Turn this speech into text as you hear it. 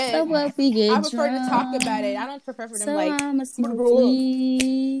So what we get I prefer to talk about it. I don't prefer for them so like. I'm a smoke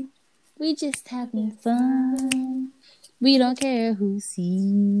weed. We just having fun. We don't care who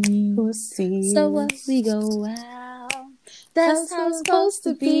sees. So what we go out. That's how it's supposed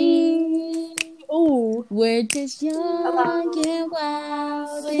to be. Ooh, we're just young and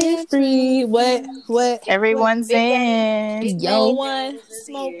wild and free. What? Everyone's in. Yo. Roll one,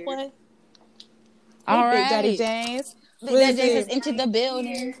 smoke one. All Big Daddy right. James. Big Daddy James has entered the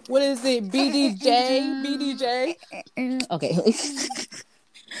building. What is it? BDJ? Okay.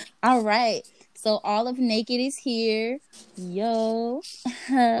 All right. So all of Naked is here. Yo.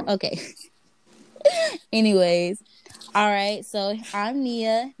 Okay. Anyways. All right. So I'm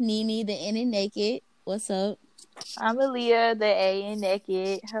Nia, Nene, the N in Naked. What's up? I'm Aaliyah, the A in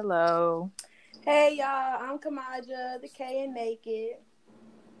Naked. Hello. Hey y'all, I'm Kamaja, the K in Naked.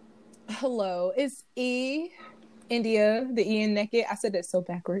 Hello. It's E. India, the E in Naked. I said that so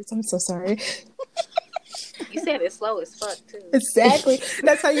backwards. I'm so sorry. You said it slow as fuck too. Exactly.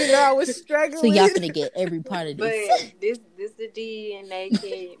 That's how you know I was struggling. So y'all finna get every part of this. But this the D in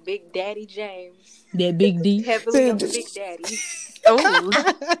Naked, Big Daddy James. That Big D. Heavily on the Big Daddy. Oh,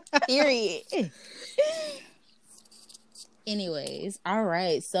 Period. Anyways, all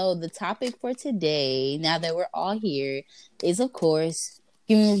right. So the topic for today, now that we're all here, is of course,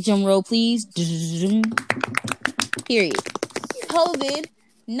 give me a drum roll, please. Period.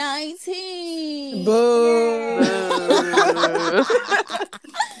 COVID-19. Boo.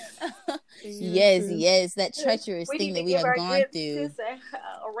 Yes, that treacherous thing that we have gone through.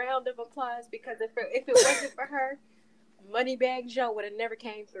 A round of applause because if it wasn't for her, Moneybag Joe would have never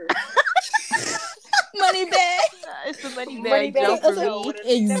came through. Money bag. it's the money bag joke for me.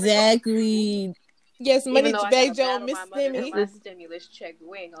 Exactly. Yes, Money Bag Joe, Miss Miss Stimmy. My stimulus check.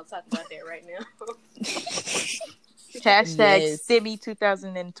 We ain't gonna talk about that right now. Hashtag Stimmy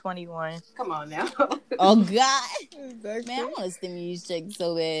 2021. Come on now. Oh God, Exactly. man, I want a stimulus check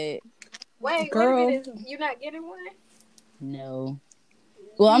so bad. Wait, Girl. wait a minute. You not getting one? No.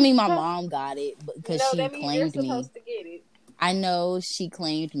 Well, I mean, my mom got it because she that means claimed you're me. supposed to get it. I know she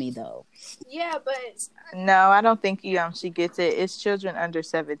claimed me though. Yeah, but No, I don't think she gets it. It's children under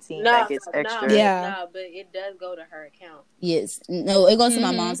 17 that gets extra. Yeah. but it does go to her account. Yes, no, it goes to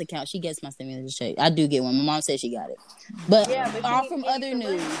my mom's account. She gets my stimulus check. I do get one. My mom said she got it, but all from other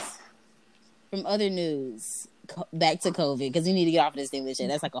news. From other news, back to COVID because we need to get off of this stimulus check.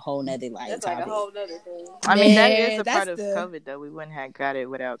 That's like a whole nother That's topic. like a whole nother thing. I mean, that is a that's part of COVID though. We wouldn't have got it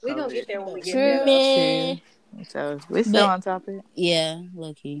without COVID. We're gonna get there when we get True. there. True. So we're still on topic. Yeah,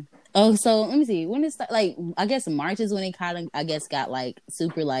 low key. Oh, so let me see. When it start, like I guess March is when it kind of got like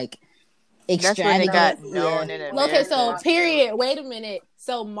super like extravagant. That's when it got known in America. Okay, so period. Wait a minute.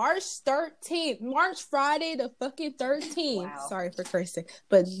 So March 13th, March Friday the fucking 13th. Wow. Sorry for cursing,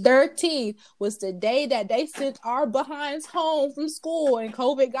 but 13th was the day that they sent our behinds home from school, and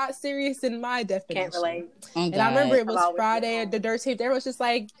COVID got serious in my definition. Can't relate. Oh, And I remember it was Hello, Friday the 13th. They was just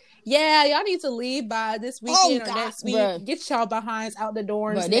like, yeah, y'all need to leave by this weekend or next week. Bruh. Get y'all behinds out the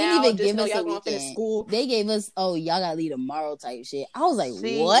dorms. Bruh, they didn't even give us y'all a gonna finish weekend. school. They gave us, y'all gotta leave tomorrow type shit. I was like,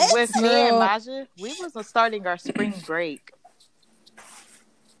 See, what? with me and Maja, we wasn't starting our spring break.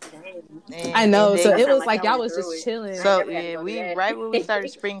 I know, so it was like like y'all y'all went was through just it. chilling. So yeah, right when we started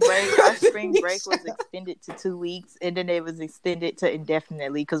spring break, our spring break was extended to 2 weeks, and then it was extended to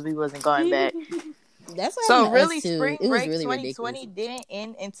indefinitely because we wasn't going back. That's what So happened to really, us, too. spring It was break really 2020 ridiculous. didn't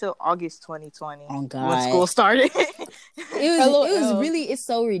end until August 2020 Oh God, when school started. It's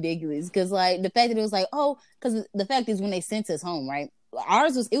so ridiculous because like the fact that it was like, oh, because the fact is when they sent us home, right?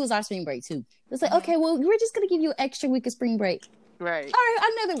 It was our spring break too. It's like, okay, well, we're just gonna give you an extra week of spring break. Right. All right,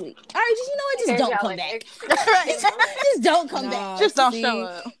 another week. All right, you know what? Just don't come back. Right. Just don't come back. Just don't show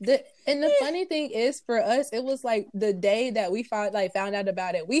up. And the funny thing is, for us, it was like the day that we found out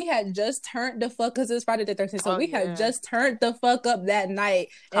about it. We had just turned the fuck because it's Friday the 13th, so we had just turned the fuck up that night,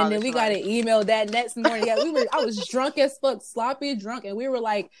 and then we got an email that next morning. Yeah, I was drunk as fuck, sloppy drunk, and we were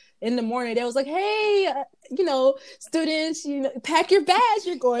like in the morning. They was like, "Hey, students, pack your bags.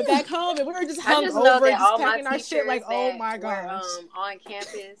 You're going back home," and we were just hung over, just packing our shit. Like, oh my gosh. On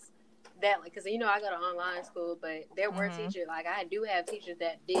campus. That because I go to online school, but there were teachers I do have teachers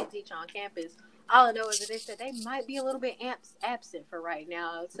that did teach on campus. All I know is that they said they might be a little bit absent for right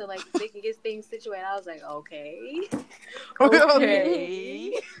now, so like they can get things situated. I was like, okay.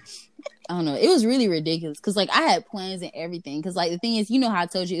 I don't know. It was really ridiculous because like I had plans and everything. Because like the thing is, how I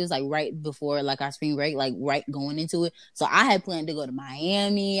told you it was like right before like our spring break, like right going into it. So I had planned to go to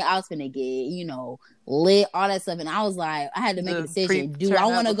Miami. I was gonna get lit, all that stuff, and I was like, I had to make a decision. Do I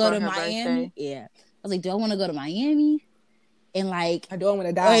want to go to Miami? Yeah, I was like, do I want to go to Miami and like I don't want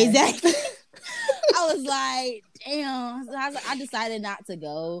to die. exactly. I was like, damn. So I decided not to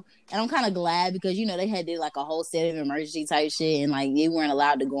go, and I'm kind of glad because they had did like a whole state of emergency type shit, and like they weren't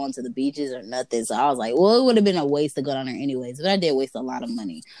allowed to go onto the beaches or nothing. So I was like, well, it would have been a waste to go down there anyways. But I did waste a lot of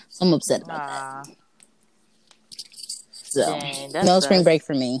money, so I'm upset about that. So no spring break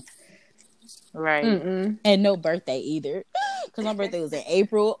for me. Right. And no birthday either, because my birthday was in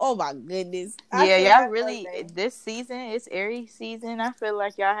April. Oh my goodness. Yeah, y'all really this season, it's Aries season. I feel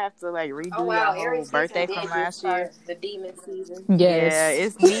like y'all have to like redo your whole birthday from last year. The demon season. Yes. Yeah,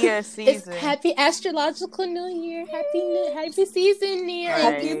 it's Nia season. It's happy astrological new year. Happy season, Nia.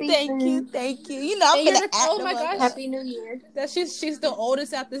 Thank you. I'm gonna oh my gosh, happy new year. That she's the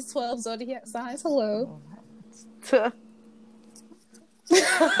oldest out this 12 zodiac signs. Hello. I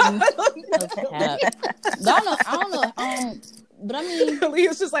don't know. But I mean,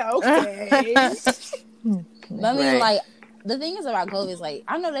 Leah's just like, okay. But I mean, like, the thing is about COVID is like,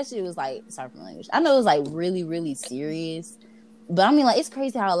 I know that shit was like, sorry for my language. I know it was like really, really serious. But I mean, like, it's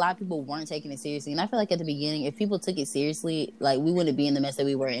crazy how a lot of people weren't taking it seriously. And I feel like at the beginning, if people took it seriously, like, we wouldn't be in the mess that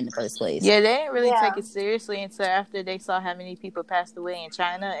we were in the first place. Yeah, they didn't really take it seriously until after they saw how many people passed away in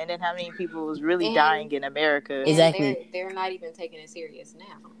China and then how many people was really dying in America. Exactly. They're not even taking it serious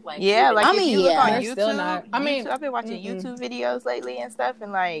now. Like, yeah, like, if you look on they're YouTube, still not. I mean, I've been watching YouTube videos lately and stuff,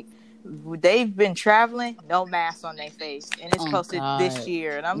 and like, they've been traveling, no mask on their face, and it's posted this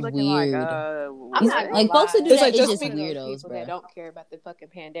year, and I'm looking weird. Like, folks who do that, it's just weirdos, bro. That don't care about the fucking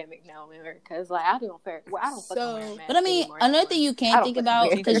pandemic now, because like I don't care. Well, I don't fucking wear a mask. But I mean, another thing you can't think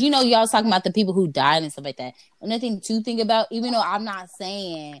about, because y'all was talking about the people who died and stuff like that. Another thing to think about, even though I'm not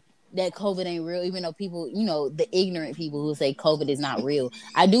saying that COVID ain't real, even though people, the ignorant people who say COVID is not real,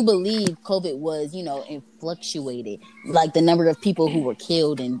 I do believe COVID was, fluctuated, like the number of people who were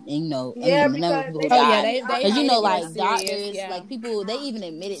killed and the number of people who died. Because like doctors, like people, they even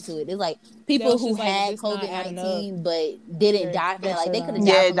admitted to it. It's like people who had COVID-19 but didn't die from it. Like they could have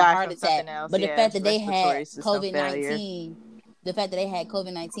died from a heart attack, but the fact that they had COVID-19. The fact that they had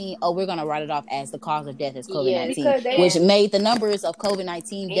COVID-19, we're going to write it off as the cause of death as COVID-19, which made the numbers of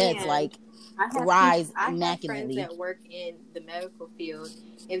COVID-19 deaths rise immaculately. I have friends that work in the medical field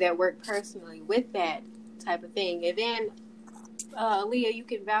and that work personally with that type of thing. And then, Leah, you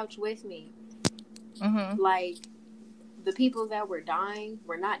can vouch with me. Mm-hmm. Like, the people that were dying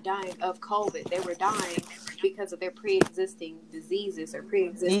were not dying of COVID. They were dying because of their pre-existing diseases or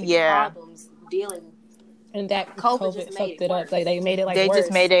pre-existing problems dealing with. And that COVID fucked it up. Like they made it they worse.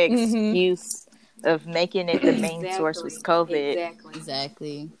 Just made an excuse of making it the main source was COVID.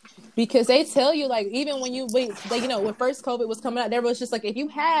 Exactly. Because they tell you, like, even when when first COVID was coming out, there was just like, if you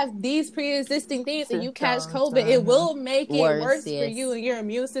have these pre-existing things and you catch COVID, it will make it worse for you and your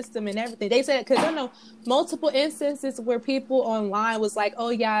immune system and everything. They said, because I know multiple instances where people online was like, oh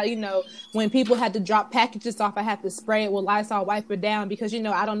yeah, when people had to drop packages off, I have to spray it with Lysol, wipe it down because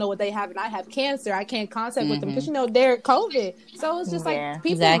I don't know what they have and I have cancer. I can't contact with them because they're COVID. So it's just like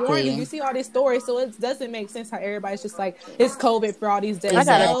people warn you. You see all these stories, so it doesn't make sense how everybody's just like, it's COVID for all these days. I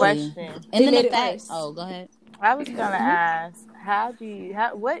got a question. And then the fact, go ahead. I was gonna ask,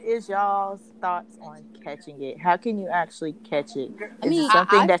 what is y'all's thoughts on catching it? How can you actually catch it? Is it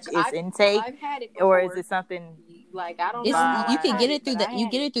something that is intake, I've had it before. Or is it something like I don't? You can get it through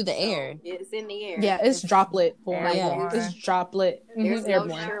the air. It's in the air. Yeah, it's droplet form. It's droplet. There's no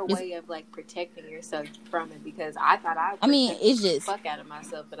sure way of like protecting yourself from it because I thought it's just fuck out of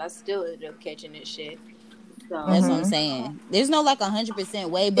myself, but I still ended up catching this shit. So. That's what I'm saying. There's no like 100%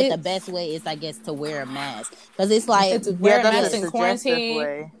 way, but the best way is, I guess, to wear a mask because it's like wear a mask in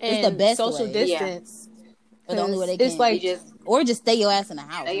quarantine. It's the best social distance. But the only way they can, it's like just stay your ass in the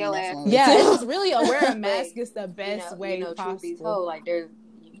house. It's really wear a mask is the best way possible. Like there's,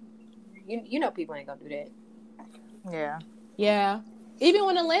 people ain't gonna do that. Yeah. Even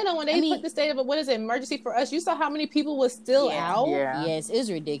when Atlanta, when they put the state of emergency for us, you saw how many people was still out. Yeah. Yes, it was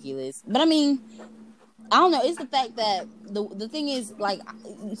ridiculous. But I mean, I don't know. It's the fact that the thing is, like,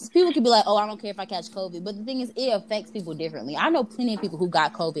 people could be like, oh, I don't care if I catch COVID. But the thing is, it affects people differently. I know plenty of people who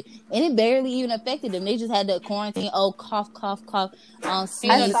got COVID, and it barely even affected them. They just had to quarantine. Oh, cough, cough, cough.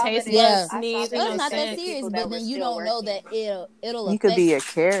 Sneeze. Sneeze. It's not that serious, but then you don't know that it'll affect. You could be a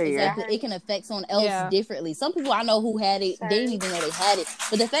carrier. Exactly. It can affect someone else differently. Some people I know who had it, they didn't even know they had it.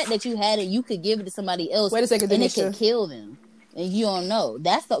 But the fact that you had it, you could give it to somebody else, and it could kill them. And you don't know.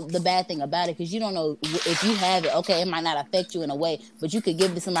 That's the bad thing about it, because you don't know if you have it. Okay, it might not affect you in a way, but you could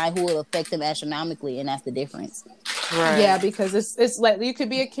give it to somebody who will affect them astronomically, and that's the difference. Right. Yeah, because it's like you could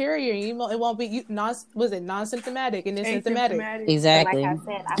be a carrier. It won't be non-symptomatic and then symptomatic. Exactly. Like I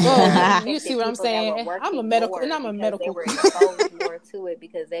said, I Well, think you see that what I'm people that saying? were working I'm a medical, more and I'm a because medical. they were exposed more to it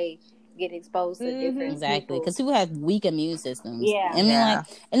because they get exposed to different Exactly, because people. people have weak immune systems. Yeah. I mean, like,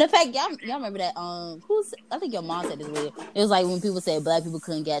 and the fact y'all remember that I think your mom said this weird. It was like when people said black people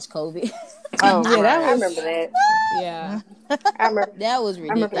couldn't catch COVID. Oh, Yeah, that I was. remember that. Yeah, I remember That was I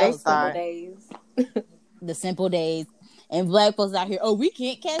remember ridiculous. those simple days. The simple days, and black folks out here. Oh, we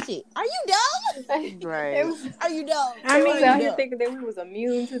can't catch it. Are you dumb? right. Are you dumb? I mean, Are out you here dumb? thinking that we was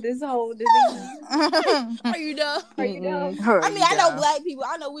immune to this whole disease. Are you dumb? Are you dumb? I mean, I know black people.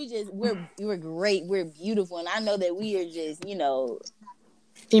 I know we're great. We're beautiful, and I know that we are just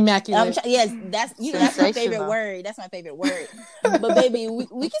immaculate. yes, that's my favorite word. That's my favorite word. But baby,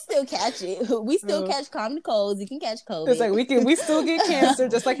 we can still catch it. We still catch common colds. You can catch COVID. It's like we still get cancer,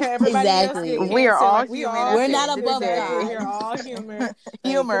 just like how everybody Exactly. else get We are cancer. all like, human. We're not above exactly. God. We're all human.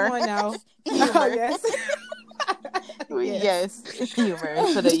 Humor. Come on now. Humor. Yes. Yes.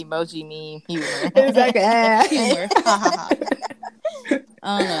 Humor. For the emoji meme. Humor. Exactly. Humor.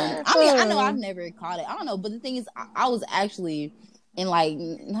 I don't know. I mean, I know I've never caught it. I don't know, but the thing is, I was actually in like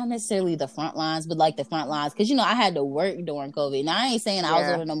not necessarily the front lines, but like the front lines because I had to work during COVID. Now I ain't saying I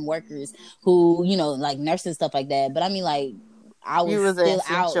was one of them workers who like nurses and stuff like that, but I mean like I was still an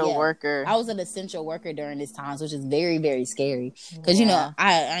essential worker. I was an essential worker during this time, which is very very scary because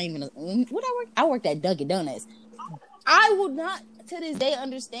I even what I worked at Dunkin' Donuts. I will not to this day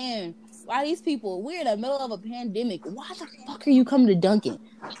understand why these people, we're in the middle of a pandemic. Why the fuck are you coming to Dunkin'?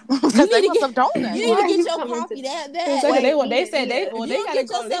 Because they want some donuts. You need to get your coffee that bad. They said they gotta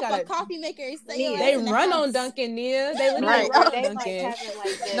go. They got a coffee maker. They run on Dunkin', Nia. They literally run on Dunkin'.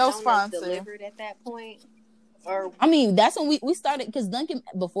 No sponsor delivered at that point. Or I mean, that's when we started because Dunkin'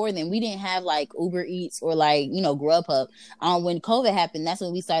 before then we didn't have like Uber Eats or like Grubhub. When COVID happened, that's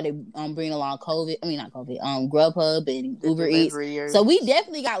when we started bringing along Grubhub and Uber Eats. So we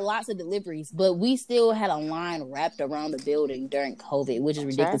definitely got lots of deliveries, but we still had a line wrapped around the building during COVID, which is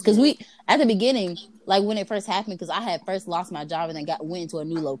ridiculous. Because we at the beginning, like when it first happened, because I had first lost my job and then went into a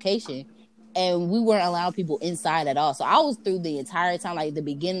new location. And we weren't allowing people inside at all. So I was through the entire time, like the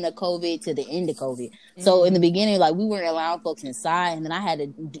beginning of COVID to the end of COVID. Mm-hmm. So in the beginning, like we weren't allowing folks inside. And then I had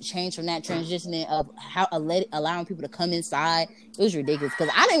to change from that transitioning of allowing people to come inside. It was ridiculous because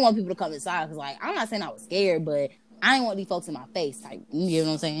I didn't want people to come inside because like, I'm not saying I was scared, but I didn't want these folks in my face. Like, you know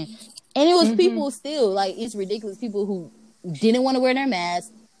what I'm saying? And it was people still, like, it's ridiculous. People who didn't want to wear their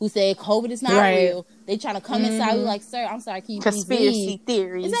masks, who said COVID is not real. They trying to come inside. We like, sir, I'm sorry, can you please leave? Conspiracy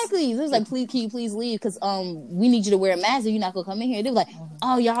theories. Exactly. It was like, please, can you please leave? Because we need you to wear a mask or you're not going to come in here. They were like,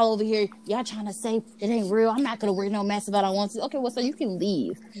 oh, y'all over here, y'all trying to say it ain't real. I'm not going to wear no mask if I don't want to. Okay, well, so you can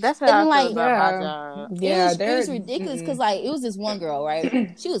leave. That's how I feel about my job. Yeah, it was ridiculous because, like, it was this one girl,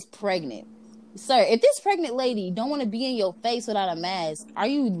 right? She was pregnant. Sir, if this pregnant lady don't want to be in your face without a mask, are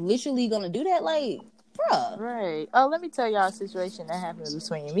you literally going to do that? Like, bruh. Right. Oh, let me tell y'all a situation that happened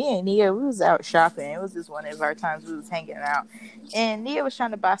between me and Nia. We was out shopping. It was just one of our times we was hanging out. And Nia was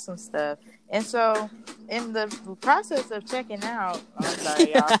trying to buy some stuff. And so, in the process of checking out, I'm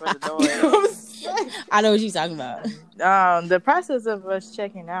sorry, y'all, for the noise. I know what you're talking about. The process of us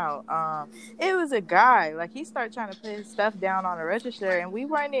checking out, it was a guy. Like, he started trying to put his stuff down on the register, and we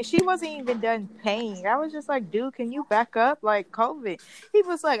weren't in. She wasn't even done paying. I was just like, dude, can you back up? Like, COVID. He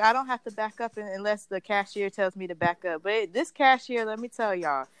was like, I don't have to back up unless the cashier tells me to back up. But this cashier, let me tell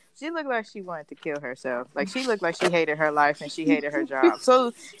y'all, she looked like she wanted to kill herself. Like, she looked like she hated her life and she hated her job.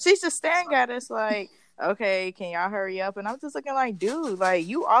 So she's just staring at us like, okay, can y'all hurry up? And I'm just looking like, dude, like,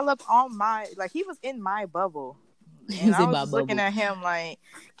 you all up on my, like, he was in my bubble. And I was just looking at him like,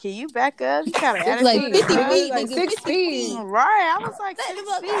 can you back up? You got an attitude. Like 50 feet. Like 6 feet. Right. I was like, 6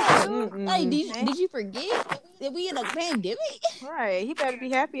 feet. Like, did you forget that we in a pandemic? Right. He better be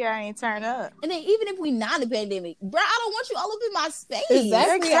happy I ain't turn up. And then even if we not in a pandemic, bro, I don't want you all up in my space.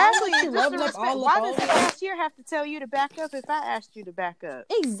 Exactly. Why does the cashier have to tell you to back up if I asked you to back up?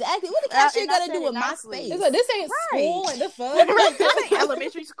 Exactly. What the cashier got to do with my space? It's like, this ain't school. Like, the fuck? This ain't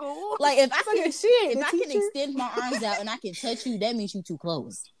elementary school. Like, if I can extend my arms out and I can touch you, that means you too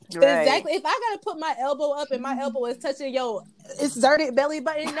close. Right. Exactly. If I gotta put my elbow up and my elbow is touching your inserted belly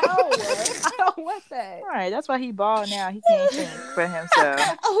button, no, I don't want that. Right. That's why he bald now. He can't think for himself.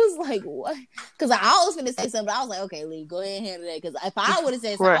 I was like, what? Because I was gonna say something, but I was like, okay, Lee, go ahead and handle that. Because if I would have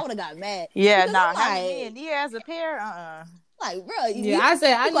said something, I would have got mad. Yeah, nah. Me and Nia as a pair, like, bro, I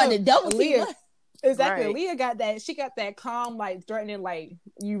said I know the double Leah. Exactly. Right. Leah got that. She got that calm, like threatening, like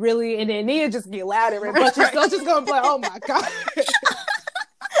you really. And then Nia just get louder, but she's still just gonna be like, oh my god.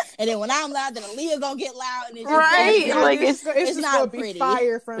 and then when I'm loud, then Aaliyah gonna get loud, and it's just Right, like it's just not gonna be pretty.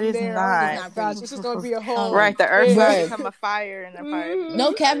 fire from It's there. not. It's not pretty. It's just gonna be a whole Right, the earth Right. will become a fire and a fire.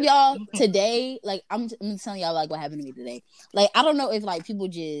 No cap, y'all. Today, like I'm telling y'all, like what happened to me today. Like I don't know if like people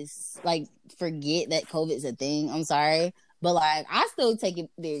just like forget that COVID's a thing. I'm sorry, but like I still take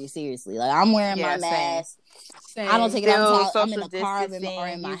it very seriously. Like I'm wearing my mask. Same. I don't take it out. I'm in Social the car or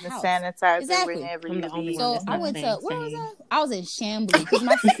distancing, in my using house. sanitizer Exactly. whenever I'm you the only leave. one So that's I not went to saying where was same. I? I was in Chambly because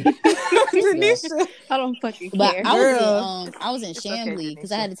my Tanisha. I don't fucking but care. I was in okay, Chambly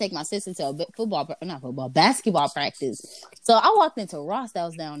because I Tanisha. had to take my sister to a basketball practice. So I walked into Ross that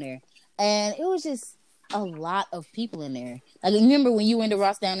was down there, and it was just a lot of people in there. Like remember when you went to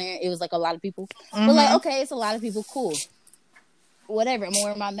Ross down there, it was like a lot of people. But like okay, it's a lot of people, cool. Whatever, I'm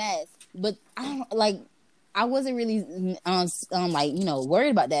wearing my mask, but I wasn't really like worried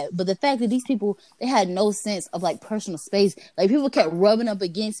about that. But the fact that these people, they had no sense of like personal space. Like people kept rubbing up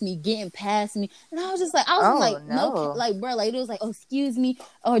against me, getting past me, and I was just like, no, like bro, like it was like, oh excuse me,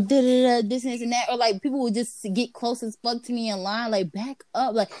 or this and that, or like people would just get close as fuck to me in line, like back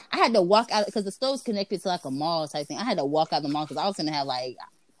up. Like I had to walk out because the store was connected to like a mall type thing. I had to walk out the mall because I was gonna have like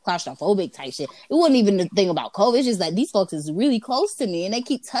claustrophobic type shit. It wasn't even the thing about COVID. It's just that these folks is really close to me and they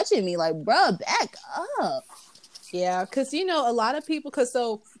keep touching me. Like, bruh, back up. Yeah, because a lot of people.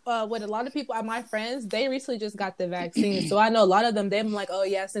 With a lot of people, my friends, they recently just got the vaccine. So I know a lot of them. They're like, oh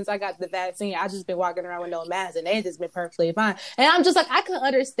yeah, since I got the vaccine, I just been walking around with no mask, and they just been perfectly fine. And I'm just like, I can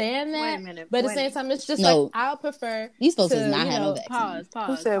understand that. Wait a minute. But at the same time, it's just No. like I'll prefer These folks to, does not have no vaccine. Pause.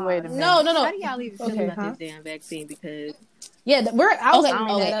 Who said wait a minute? No. How do y'all even feel Okay, about this damn vaccine? Because Yeah, I was Okay,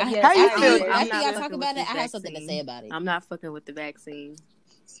 bringing that up. okay. Yeah, How you After feel? you- I'm after not y'all fucking talk with about this it, I have something to vaccine. say about it. I'm not fucking with the vaccine.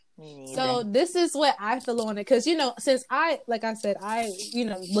 So this is what I feel on it, because since like I said,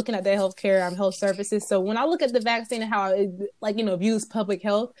 looking at the healthcare, health services. So when I look at the vaccine and how it views public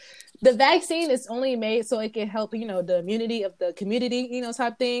health, the vaccine is only made so it can help the immunity of the community,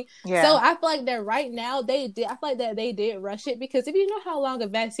 type thing. Yeah. So I feel like that right now I feel like that they did rush it, because if you know how long a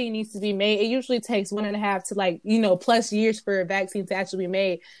vaccine needs to be made, it usually takes 1.5 to plus years for a vaccine to actually be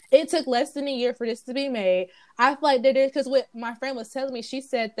made. It took less than a year for this to be made. I feel like there, because what my friend was telling me, she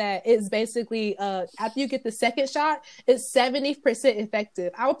said that it's basically after you get the second shot, it's 70%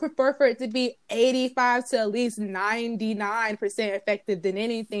 effective. I would prefer for it to be 85 to at least 99% effective than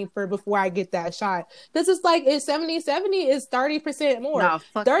anything before I get that shot. This is like, it's 70 is 30% more. No,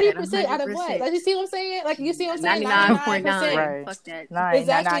 fuck 30% out of what? Like, you see what I'm saying? Like, you see what I'm saying? 99.9. 99%. Right. Fuck that.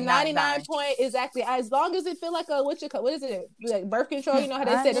 Exactly, 99 point. Exactly. As long as it feel like what is it? Like birth control. You know how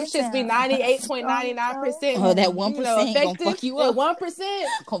they said them shits be 98.99%. Oh, that 1% gonna fuck you up. That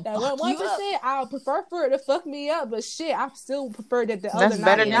 1%. That 1%. I'll prefer for it to fuck me up, but shit, I still prefer that the That's other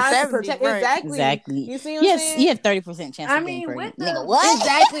better 99 than to protect. 70, right. Exactly. You see what I'm saying? You have 30% chance of being with pregnant. the Nigga, what?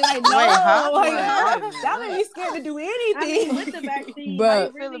 Exactly. Like, no. Wait, huh? Like, Wait. that made me scared to do anything. I mean, with the vaccine, Bruh. How they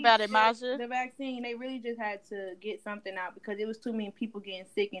you feel really about it, just- Masha? The vaccine, they really just had to get something out because it was too many people getting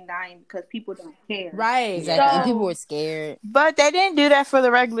sick and dying because people don't care. Right. Exactly. So- And people were scared. But they didn't do that for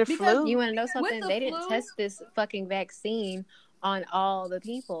the regular Because flu. You want to know something? the They didn't flu- test this fucking vaccine on all the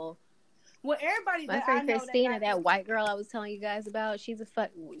people. Well, everybody My that I friend know Christina, got that white girl I was telling you guys about, she's a fuck.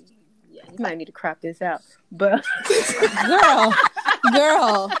 Yeah, you might need to crop this out, but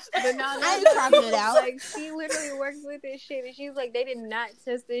Girl. but no, I ain't cropping it out. Like, she literally works with this shit, and she's like, they did not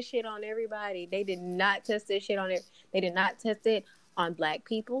test this shit on everybody. They did not test this shit on it. They did not test it on black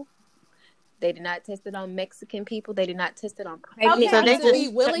people. They did not test it on Mexican people. They did not test it on pregnant So they have to just be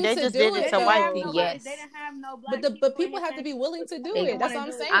willing they to just do did it it, to though. white people. Yes. They didn't have no black But people in have to the be willing to do They it. That's what I'm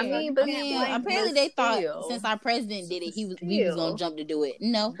wanna do it. saying. I mean, but Apparently they thought still. since our president did it, we was gonna jump to do it.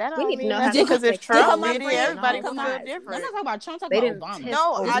 No. That We don't need to mean know how nothing to because if protect Trump people. did it, Come everybody on. would feel I'm not different. talking about Trump, I'm They talking didn't about Obama. test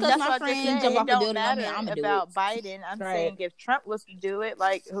No, Just because that's my what I'm friend saying. jump It off the don't building on me, matter I'ma do about it. Biden. I'm Right. saying if Trump was to do it,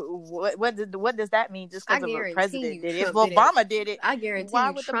 like what does that mean? Just I because of a guarantee president you did it? If Trump did it. Obama did it, I guarantee why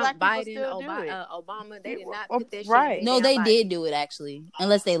you, would the Trump, black people Biden, still do it? Obama, they did not Well, put that shit right. in No, their they body. did do it actually,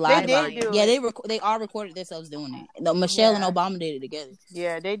 unless they lied They about did it. do Yeah, it. they all recorded themselves doing it. No, Michelle and Yeah. Obama did it together.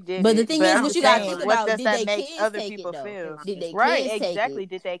 Yeah, they did. But the it. thing But is, I'm what you just gotta saying, think what about, does did that they make kids other take it people though? feel? Did they Right, kids take exactly. it?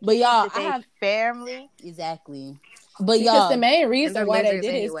 Did they But kids? y'all, Did they I have family? exactly. But Because y'all, the main And reason they're why they lizards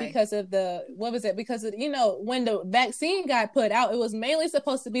did it is anyway. because of because of, when the vaccine got put out, it was mainly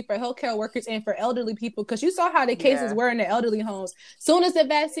supposed to be for healthcare workers and for elderly people, because you saw how the cases Yeah. were in the elderly homes. Soon as the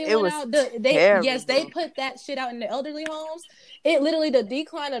vaccine It went was out, they terrible. put that shit out in the elderly homes. It literally, the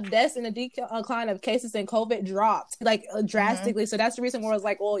decline of deaths and the decline of cases in COVID dropped like drastically. So that's the reason where I was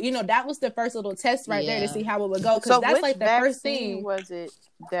like, well, that was the first little test right there to Yeah. see how it would go, because So that's which like the vaccine first thing. was it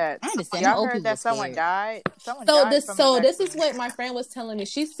that I understand. y'all Old heard people that someone scared. died? Someone So died the from from So the this vaccine? is what my friend was telling me.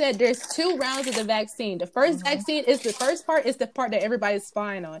 She said there's 2 rounds of the vaccine. The first vaccine is the first part is the part that everybody's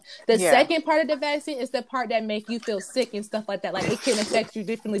fine on. The second part of the vaccine is the part that make you feel sick and stuff like that. Like it can affect you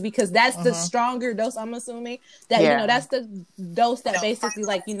differently because that's the stronger dose. I'm assuming that you know that's the dose that basically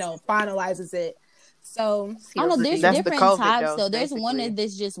like finalizes it. So I don't know. There's That's the different COVID types. dose, So there's one basically.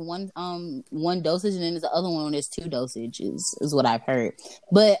 that's just one dosage, and then there's the other one that's 2 dosages. Is what I've heard.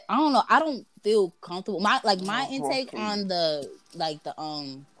 But I don't know. I don't feel comfortable. My intake on the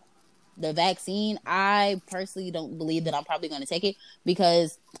vaccine. I personally don't believe that I'm probably going to take it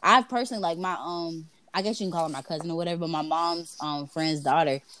because I've personally like my I guess you can call her my cousin or whatever. But my mom's friend's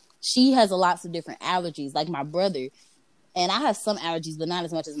daughter, she has lots of different allergies. Like my brother. And I have some allergies, but not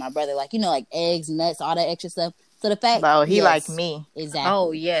as much as my brother. Like, like eggs, nuts, all that extra stuff. So the fact, he like me. Exactly.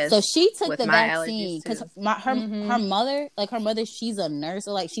 Oh yes. So she took With the my vaccine because allergies, her mother, she's a nurse,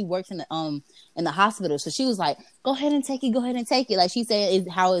 so like she works in the hospital. So she was like, "Go ahead and take it. Go ahead and take it." Like she said,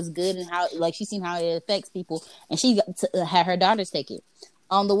 how it's good and how like she's seen how it affects people, and she had her daughters take it.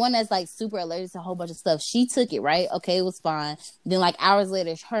 The one that's like super allergic to a whole bunch of stuff, she took it, right? Okay, it was fine. Then like hours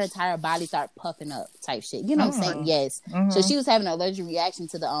later, her entire body started puffing up type shit. You know what I'm saying? Yes. So she was having an allergic reaction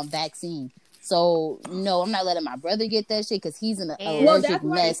to the vaccine. So no, I'm not letting my brother get that shit because he's in an allergic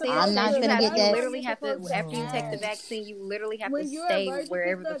mess. I'm not gonna get that. You literally have to, after you take the vaccine, you literally have to stay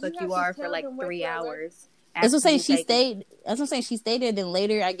wherever the fuck you are for like 3 hours. That's what I'm saying. She stayed. That's what I'm saying. She stayed there. Then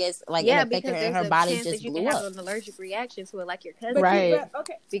later, I guess, like it affected her, and her body just blew up. You have an allergic reaction to it, like your cousin, right?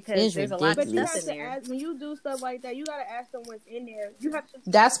 Okay, because there's a lot of stuff in there. When you do stuff like that, you gotta ask them what's in there. You have to.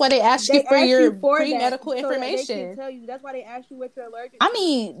 That's why they ask you for your pre-medical information. They can tell you. That's why they ask you what you're allergic to. I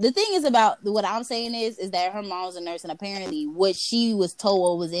mean, the thing is about what I'm saying is that her mom's a nurse, and apparently, what she was told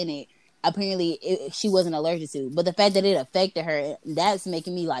what was in it. Apparently she wasn't allergic to, but the fact that it affected her, that's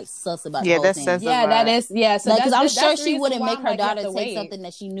making me like sus about the whole thing. That is so because I'm sure she wouldn't make her daughter take something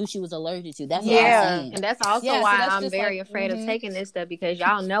that she knew she was allergic to. That's what I'm saying, and that's also why I'm very afraid of taking this stuff because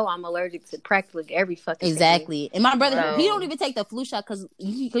y'all know I'm allergic to practically every fucking thing. And my brother, he don't even take the flu shot because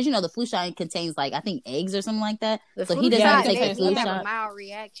the flu shot contains like I think eggs or something like that. So he doesn't take the flu shot. Have a mild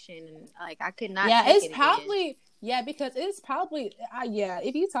reaction, and like I could not. Yeah, it's probably. Yeah, because it's probably,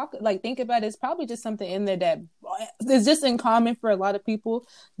 if you think about it, it's probably just something in there that is just in common for a lot of people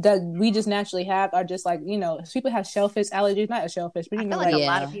that we just naturally have are just like, people have shellfish allergies, not a shellfish, but I feel like a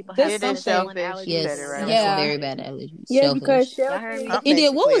lot of people have some allergies. Yes, very bad allergies. Yeah, shellfish. because shellfish.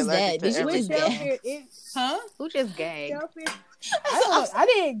 What was that? Did you just gag? Huh? Who just gagged? I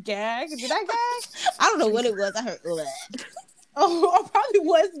didn't gag. Did I gag? I don't know what it was. I heard Oh, it probably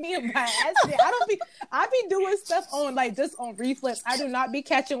was me and my accident. I be doing stuff on just on reflex. I do not be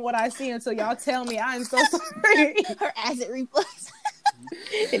catching what I see until y'all tell me. I'm so sorry. Her acid reflex.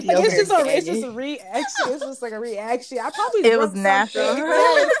 It's just a reaction. It's just like a reaction. I probably it was natural.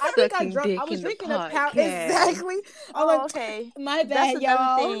 I think I drunk. I was drinking a pound. Exactly. Okay. My bad,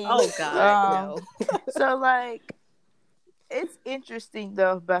 y'all. Oh God. No. So it's interesting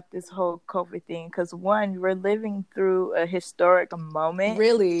though about this whole COVID thing because one, we're living through a historic moment.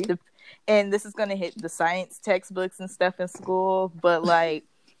 Really? And this is going to hit the science textbooks and stuff in school, but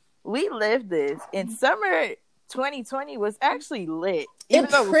we lived this. In summer 2020 was actually lit. Even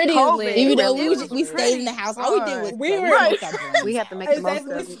though pretty lit. Even though we stayed in the house, all we did was we have to make the most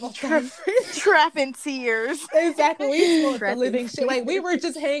of it. Trapping tears. Exactly. We smoked the living shit. We were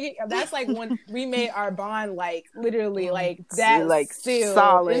just hanging. That's when we made our bond literally that sealed.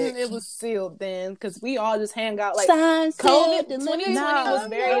 Solid. It was sealed then because we all just hang out COVID 2020 was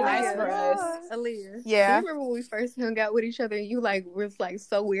very nice for us. Aaliyah, yeah. Do you remember when we first hung out with each other and you was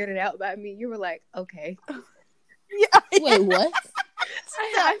so weirded out by me? You were like, okay. Yeah. Wait, what?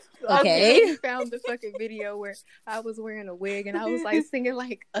 I found the fucking video where I was wearing a wig and I was singing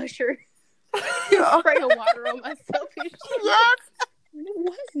Usher, spraying water on myself and shit. Yes.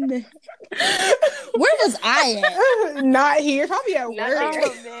 What in the... Where was I at? Not here. Probably at work.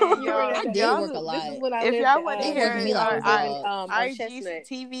 I did work a lot. If y'all want to hear our IG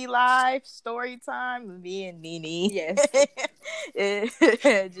TV live story time, me and Nene. Yes.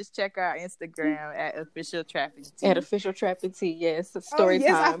 Just check our Instagram at Official Trapping Tea. At Official Trapping Tea, yes. Story time.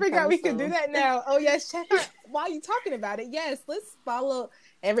 Yes, I forgot we could do that now. Oh, yes. Check out. While you talking about it, yes, let's follow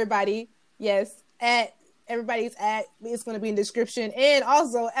everybody. Yes, at everybody's at. It's going to be in the description. And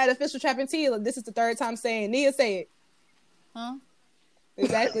also at Official Trapping Tea. This is the third time saying. Nia, say it. Huh?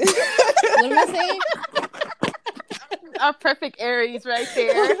 Exactly. What am I saying? Our perfect Aries right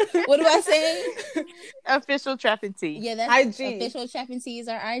there. What do I say? Official Trapping Tea. Yeah, that's IG. Official Trapping Tea is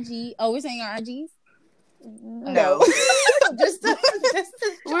our IG. Oh, we're saying our IGs? No. just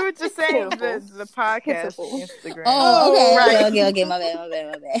We were just saying the podcast Instagram. Oh, okay, Right. okay. My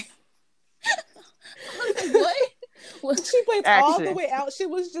bad. What? she blinked all the way out. She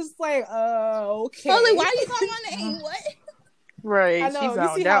was just like, okay. I was like, why you call my name? What? Right. I know. She's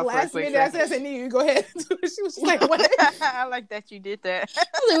You see how last minute I said, "You go ahead." She was just like, "What?" I like that you did that. I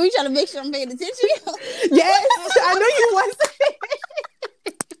was like, we trying to make sure I'm paying attention. Yes, I know you was.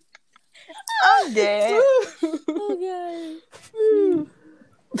 I'm dead. Oh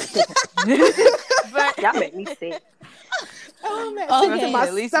But Y'all make me sick. Oh man, Okay. my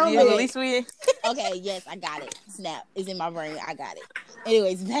at least stomach. we Okay, yes, I got it. Snap. It's in my brain. I got it.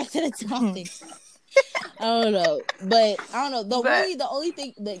 Anyways, back to the topic. I don't know. But I don't know. The only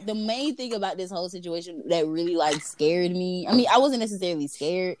thing, the main thing about this whole situation that really like scared me. I mean, I wasn't necessarily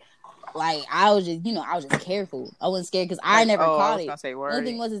scared. Like I was just careful. I wasn't scared because I never caught it. The only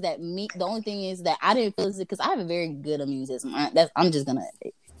thing was the only thing is that I didn't feel as if, because I have a very good immune system. I'm just gonna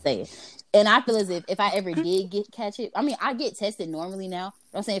say it. And I feel as if I ever did catch it, I mean, I get tested normally now.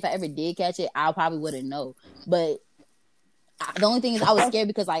 I'm saying if I ever did catch it, I probably wouldn't know. But the only thing is I was scared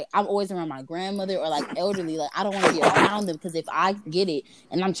because like I'm always around my grandmother or like elderly. Like I don't want to be around them because if I get it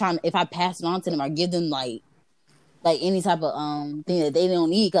and if I pass it on to them or give them like any type of thing that they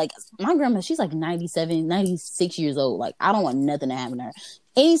don't need. Like my grandma, she's like 97, 96 years old. Like I don't want nothing to happen to her.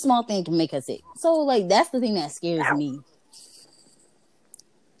 Any small thing can make her sick. So like that's the thing that scares me.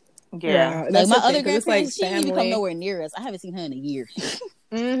 Yeah. Like my other grandparents, she didn't even come nowhere near us. I haven't seen her in a year.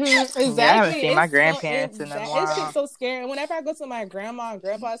 Exactly. Yeah, I haven't seen my grandparents in a while. It's just so scary. Whenever I go to my grandma and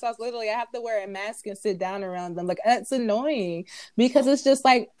grandpa's house, literally, I have to wear a mask and sit down around them. Like that's annoying because it's just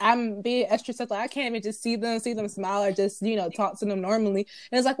like I'm being extra stuff. Like I can't even just see them smile or just talk to them normally.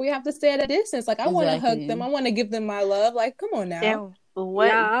 And it's like we have to stay at a distance. Like I want to hug them. I want to give them my love. Like come on now. And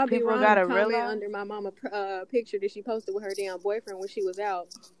what I'll be people wrong gotta comment realize under my mama picture that she posted with her damn boyfriend when she was out.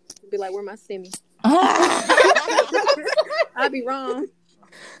 Be like, where my stimmy? I'll be wrong.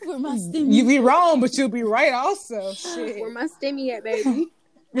 Where my stimmy? You be wrong, but you'll be right also. Shit. Where my stimmy at, baby?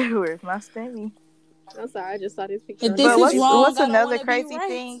 Where's my stimmy? I'm sorry, I just saw this picture. If this is wrong, what's I don't another wanna crazy be right.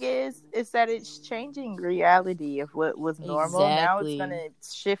 thing is that it's changing reality of what was normal. Exactly. Now it's gonna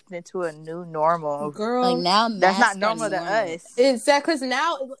shift into a new normal. Girl, Like now That's not masks are normal to us. Exactly, because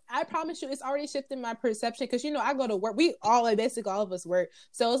now I promise you, it's already shifted my perception. Because I go to work, basically all of us work.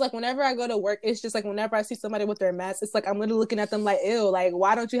 So it's like whenever I go to work, it's just like whenever I see somebody with their mask, it's like I'm literally looking at them like, ew, like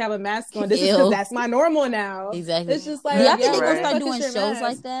why don't you have a mask on? This is because that's my normal now. Exactly. It's just like, I think they're gonna right. start doing shows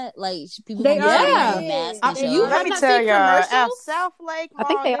like that. Like people They gonna be are. wearing masks and And shows. Let me tell y'all, at South Lake Mall, I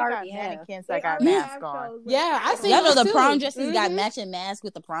think they got already have. mannequins that got masks on. Yeah, I see. Y'all know those the too. prom dresses got matching masks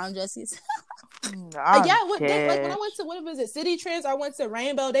with the prom dresses. I'm Like when dead. I went to what was it, City Trends, or I went to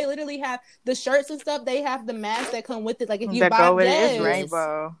Rainbow, they literally have the shirts and stuff. They have the masks that come with it. Like if you that buy go with it yes. is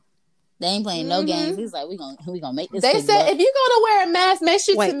Rainbow. They ain't playing no games. He's like, we gonna make this. They kid said look. if you're gonna wear a mask, make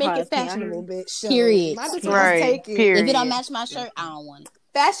sure to Wait, make pause, it fashionable, bitch. So, Period. might as well Right. just take it. Period. If it don't match my shirt, I don't want it.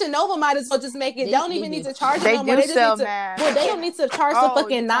 Fashion Nova might as well just make it. They don't even need to charge They no more. do They just sell need to. masks. Well, they don't need to charge Oh, the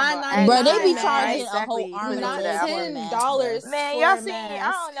fucking you talking $9.99. about- Bro, they be $9.99, charging a exactly. whole arm and Not a leg for a $10. mask, Man, for y'all a seen? I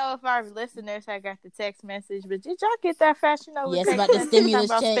mask. don't know if our listeners had got the text message, but did y'all get that Fashion Nova Yes, text about the message stimulus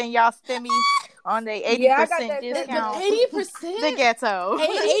about check. spend y'all stimmy on the 80% Yeah, I got that discount? 80%. The ghetto.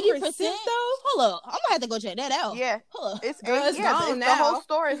 80% though. Hold up, I'm gonna have to go check that out. Yeah, Hold up. it's Girl, it's gone the whole now.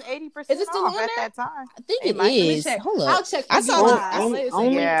 store is 80% Is it still off on at there? that time. I think It it might be. is. Hold I'll up. check. I saw the the-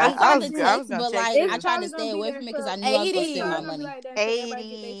 only- Yeah, I saw the was text, gonna but check like it. I tried to stay away from it because I knew I was gonna spend my money.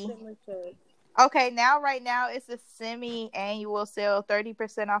 80. Okay, right now it's a semi-annual sale,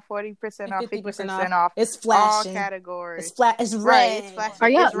 30% off, 40% off, 50% off. It's all flashing. categories. It's flat. It's red. Right, it's flashing. Are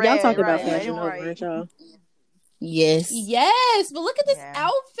y'all It's red, talking about right, Fashion right. Nova, aren't y'all? Yes. Yes, but look at this Yeah.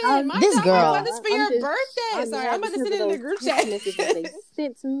 outfit. My This God, girl. I bought this for I'm your just- birthday. Sorry, I'm about to mad sit in the because group of those chat. messages that they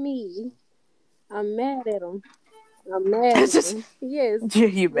sent me. I'm mad at them. I'm mad at them. Yes.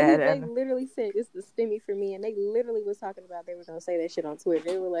 You mad They at him. literally said it's the stimmy for me, and they literally was talking about they were gonna say that shit on Twitter.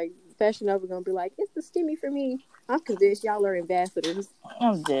 They were like, Fashion Nova gonna be like, it's the stimmy for me. I'm convinced y'all are ambassadors.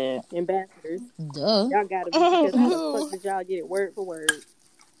 I'm dead. Ambassadors. Duh. Y'all gotta be, because how the fuck did y'all get it word for word?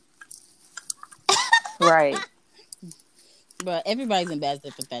 Right. But everybody's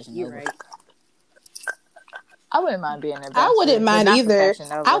ambassador for Fashion You're Nova. right. I wouldn't mind being an ambassador. I wouldn't but mind not for either. Fashion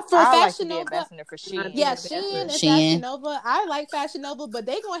Nova. For I like Fashion to be Nova- ambassador for Shein. Yeah, Ambassador. Shein and Shein. Fashion Nova. I like Fashion Nova, but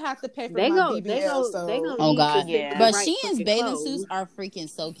they gonna have to pay for They my go, BBL. they go, so. they go. Oh God. Yeah. But right Shein's fucking bathing clothes. suits are freaking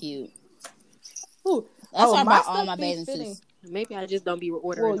so cute. Ooh. That's why I bought stuff all my be bathing fitting. suits. Maybe I just don't be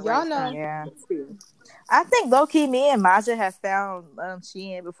ordering the y'all right know. stuff. Yeah. I think low key, me and Maja have found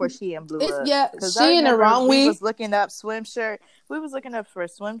Shein before Shein blew up. Yeah, Because Shein the wrong we week. was looking up we was looking up for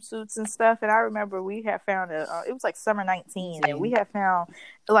swimsuits and stuff, and I remember we had found it was like summer 19, and we had found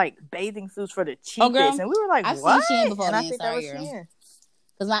like bathing suits for the cheapest, and we were like, I've what? seen Shein before. And I then, think that was sorry, Shein.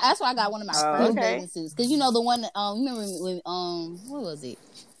 Because that's why I got one of my first okay. bathing suits. Because you know the one, remember when what was it?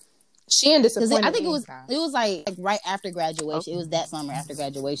 Shein disappointed. I think it was like right after graduation. It was that summer after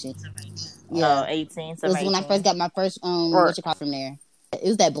graduation. Yeah, 18. It was when I first got my first what you call from there. It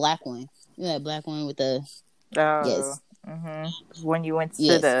was that black one. You know, that black one with the yes. Mm-hmm. When you went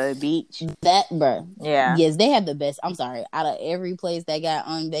to the beach. That, bro. Yeah. Yes, they have the best. I'm sorry. Out of every place that got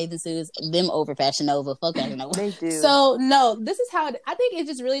bathing suits, them over Fashion Nova. Fuck Fashion Nova. They do. So, no, this is how I think it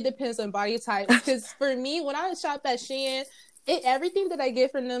just really depends on body type. Because for me, when I shop at Shein, everything that I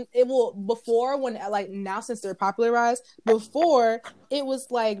get from them, it will before when like now since they're popularized, before it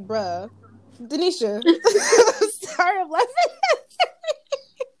was like, bruh, Denisha, sorry, I'm laughing.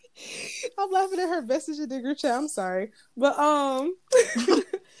 I'm laughing at her message in the group chat. I'm sorry, but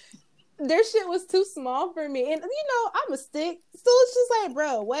their shit was too small for me, and you know I'm a stick, so it's just like,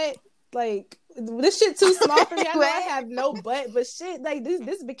 bro, what, like. This shit too small for me. I know I have no butt, but shit, like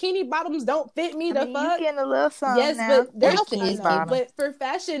this bikini bottoms don't fit me. Fuck, you getting a little something. Yes, now. but their shit, but for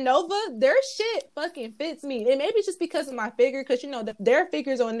Fashion Nova, their shit fucking fits me. And maybe it's just because of my figure, because you know their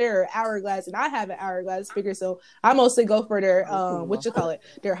figures on there are hourglass, and I have an hourglass figure, so I mostly go for their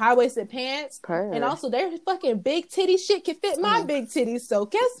their high waisted pants, and also their fucking big titty shit can fit my big titties. So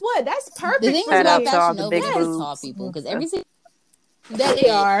guess what? That's perfect. The thing for about me. Fashion Nova is tall people because everything. That they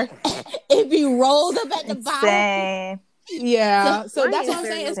are. It be rolled up at the bottom. Same. Yeah, so that's what I'm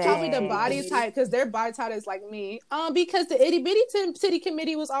saying. It's probably the body type because their body type is like me. Because the itty bitty city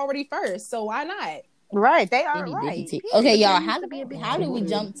committee was already first, so why not? Right, they are right. Okay, y'all. How do we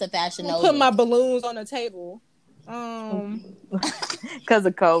jump to Fashion Nova? Put my balloons on the table. Because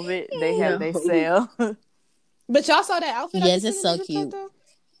of COVID, they have their sale. But y'all saw that outfit? Yes, it's so cute.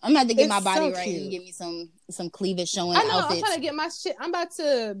 I'm about to get my body right and give me some cleavage showing I know, outfits. I'm trying to get my shit. I'm about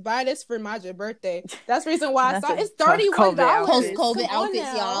to buy this for my birthday. That's the reason why I saw it's $31. Post-COVID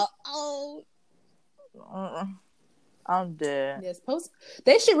outfits, y'all. Oh. I'm dead. Yes,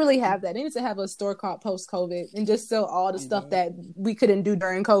 they should really have that. They need to have a store called Post-COVID and just sell all the stuff that we couldn't do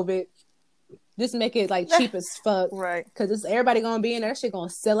during COVID. Just make it like cheap as fuck, right? Because everybody gonna be in there. Shit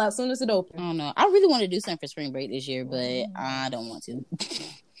gonna sell out as soon as it opens. I don't know. I really want to do something for spring break this year, but I don't want to.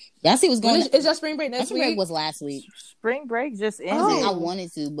 Y'all see what's going on? Is your spring break next week? Spring break was last week. Spring break just ended. I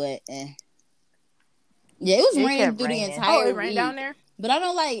wanted to, but yeah, it was raining through the entire it rained down there. But I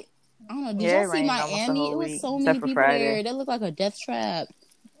don't know. Did y'all see Miami? It was so many people there. That looked like a death trap.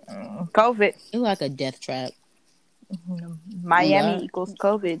 COVID. It looked like a death trap. Miami equals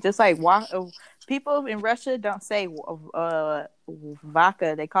COVID. Just like people in Russia don't say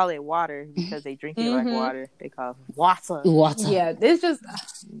vodka; they call it water because they drink it like water. They call it water. Yeah, it's just,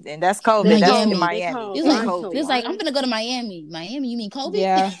 and that's COVID. That's in Miami. It's like I'm gonna go to Miami. Miami, you mean COVID?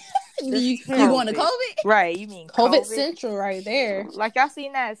 Yeah. you going to COVID? Right, you mean COVID Central right there. Like y'all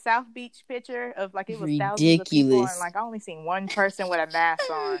seen that South Beach picture of like it was thousands of people and like I only seen one person with a mask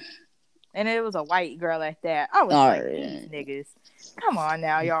on. And it was a white girl at that. I was like, these niggas. Come on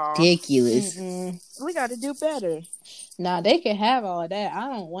now, y'all. Ridiculous. We got to do better. Nah, they can have all that. I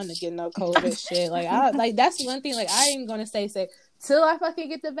don't want to get no COVID shit. Like that's one thing. Like I ain't gonna say till I fucking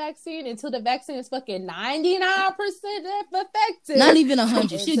get the vaccine. Until the vaccine is fucking 99% effective. Not even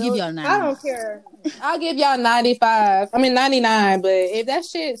 100. She'll give y'all 90. I don't care. I'll give y'all 95. I mean 99. But if that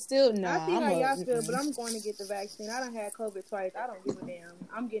shit still no, I see how y'all feel, but I'm going to get the vaccine. I done had COVID twice. I don't give a damn.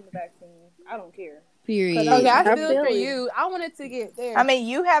 I'm getting the vaccine. I don't care. Period. Okay, I feel for you. I wanted to get there. I mean,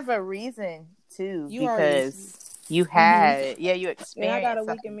 you have a reason too because you had you experienced. Yeah, I got a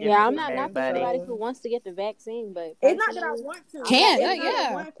week in me. Yeah, I'm not knocking anybody who wants to get the vaccine, but it's not that I want to.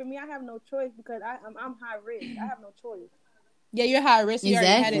 Can't. Want for me, I have no choice because I'm high risk. I have no choice. Yeah, you're high risk. You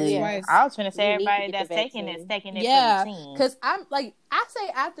already had it twice. I was gonna say everybody that's taking it taking it for the team. Because I'm like, I say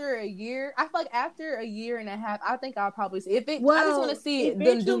after a year, I feel like after a year and a half, I think I'll probably see if it. I just want to see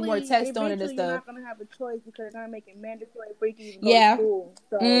them do more tests on it and stuff. You're not gonna have a choice because they're gonna make it mandatory for you to even go to school.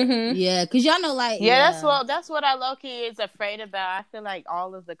 So. Yeah, because y'all know, like, that's what I low key is afraid about. I feel like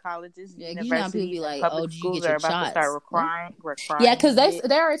all of the colleges, universities, be like, public schools are about to start requiring. Yeah, because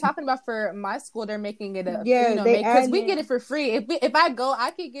they're already talking about for my school, they're making it up. Yeah, because we get it for free. If I go,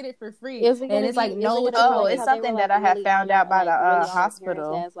 I can get it for free, and it's like it's something that I have found out by the hospital.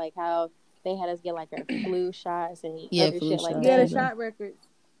 As like how they had us get like our flu shots and other shit like that. Yeah, the shot records.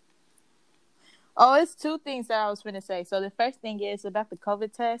 Oh, it's two things that I was going to say. So the first thing is about the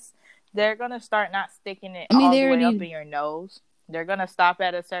COVID test. They're going to start not sticking it all the way up in your nose. They're going to stop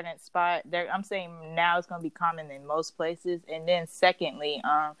at a certain spot. I'm saying now it's going to be common in most places. And then secondly,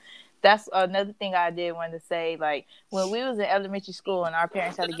 that's another thing I did want to say. Like, when we was in elementary school and our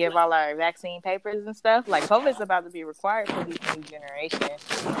parents had to give all our vaccine papers and stuff, like, COVID's about to be required for these new generations.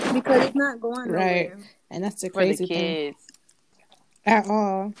 Because it's not going nowhere. Right. And that's the crazy for the kids. Thing. At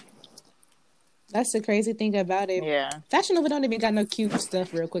all. That's the crazy thing about it. Yeah. Fashion Nova don't even got no cute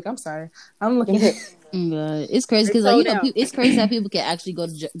stuff real quick. I'm sorry. I'm looking at it's crazy because like, it's crazy how people can actually go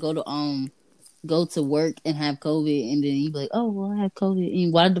to work and have COVID, and then you be like, oh well, I have COVID.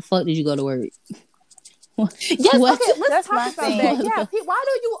 And why the fuck did you go to work? Yes, what? Okay, let's That's talk about thing. that. Yeah, why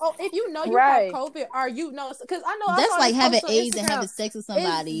do you? If you know you have COVID, or you know, because I know that's like having AIDS and having sex with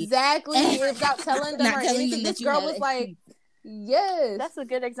somebody exactly without telling them or anything. This girl was like, yes, that's a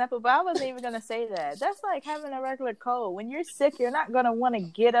good example, but I wasn't even gonna say that. That's like having a regular cold. When you're sick, you're not gonna want to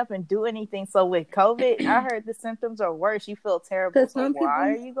get up and do anything. So with COVID, I heard the symptoms are worse. You feel terrible. So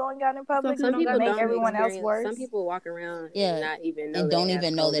why are you going out in public? Some people make don't everyone else worse. Some people walk around and not even know and don't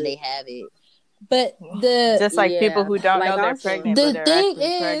even know that they have it. But just like people who don't know they're pregnant. The thing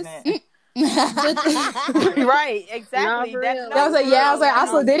is. Right, exactly. I was like, I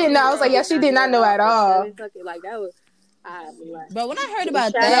also didn't know. I was like, yeah, she did not know at all. Like that was. But when I heard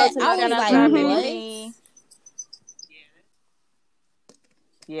about that, I was like, what?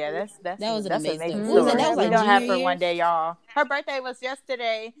 Yeah, that's amazing. Story. That was we like don't have her one day, y'all. Her birthday was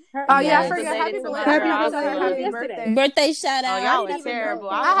yesterday. I forgot. Happy birthday! Birthday shout out! Oh, y'all are terrible.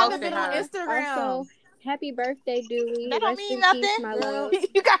 I haven't been on Instagram. Also, happy birthday, Dewey. That don't mean nothing. Peace, my love.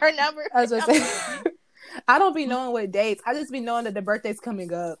 You got her number. I was gonna say. I don't be knowing what dates. I just be knowing that the birthday's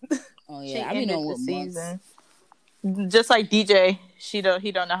coming up. Oh yeah, I be knowing what season. Just like DJ, he don't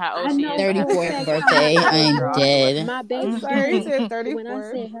know how old she is. 34th birthday. I'm dead. My baby. Sorry, said 34. When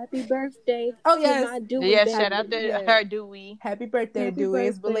I said happy birthday, yes, shout out to her, Dewey. Happy birthday, Dewey.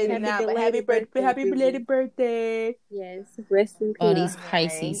 It's belated now, but happy belated birthday. Yes, rest in peace. All these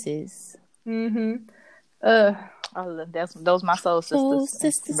Pisces. Those my soul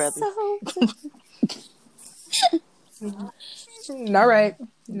sisters, brothers. All right.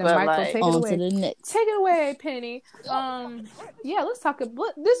 No, Michael, like, take it away. To the next. Take it away, Penny. Yeah, let's talk about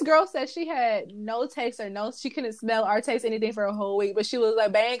this girl said she had no taste or she couldn't smell or taste anything for a whole week, but she was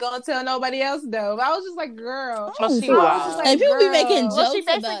like, "I ain't gonna tell nobody else though." But I was just like, "Girl," she was. Like, people be making jokes she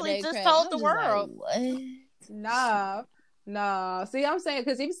about basically that just crap. told the world. Like, what? Nah. See, I'm saying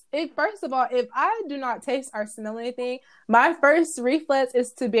because if first of all, if I do not taste or smell anything, my first reflex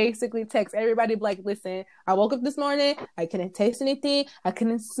is to basically text everybody, like, listen, I woke up this morning, I couldn't taste anything, I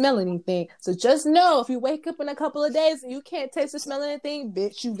couldn't smell anything. So just know if you wake up in a couple of days and you can't taste or smell anything,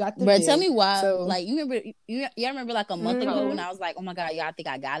 bitch, you got the. But tell me why? So, like, you remember like a month ago when I was like, oh my god, y'all, I think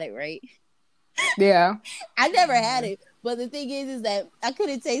I got it right. Yeah, I never had it. But the thing is that I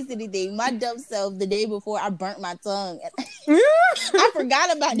couldn't taste anything. My dumb self, the day before, I burnt my tongue. I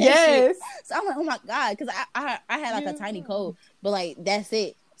forgot about that shit. So I'm like, oh my god, because I had like a tiny cold, but like that's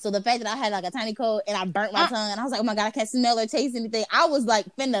it. So the fact that I had like a tiny cold and I burnt my tongue, and I was like, oh my god, I can't smell or taste anything. I was like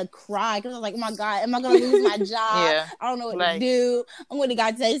finna cry because I was like, oh my god, am I gonna lose my job? Yeah. I don't know what to do. I'm gonna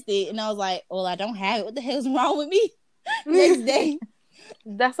got tested, and I was like, well, I don't have it. What the hell's wrong with me? Next day.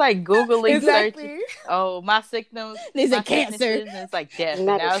 That's like Googling searching. Oh, my symptoms. There's a cancer. It's like death. And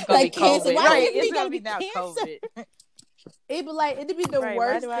now it's gonna be COVID. Right, it's gonna be now COVID. It'd be the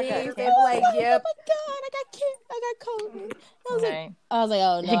worst thing. It'd be like, yep. Oh my god, I got COVID. I was like,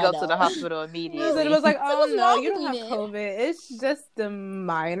 oh no. He goes to the hospital immediately. It was like, oh no, you don't have COVID. It's just a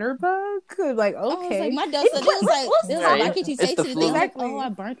minor bug. Like, okay. Like, my dust. It was like, why can't you taste anything? Exactly. Oh, I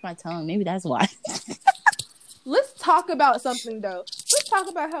burnt my tongue. Maybe that's why. Let's talk about something though. Let's talk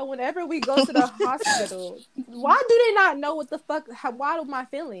about how whenever we go to the hospital, why do they not know what the fuck? Why am I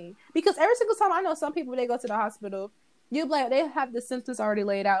feeling? Because every single time I know some people, they go to the hospital, you be like, they have the symptoms already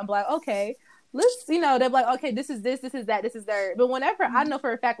laid out and be like, okay, let's, they're like, okay, this is this is that, this is that. But whenever I know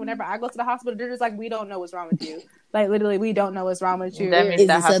for a fact, whenever I go to the hospital, they're just like, we don't know what's wrong with you. Like literally, we don't know what's wrong with you. That means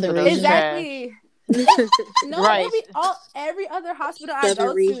the hospital exactly. No, right. Every other hospital I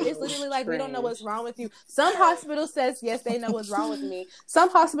go to, it's literally like, we don't know what's wrong with you. Some hospitals says yes, they know what's wrong with me. Some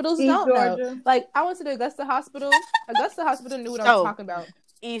hospitals don't know. Like I went to the Augusta Hospital. Augusta Hospital knew what I was talking about.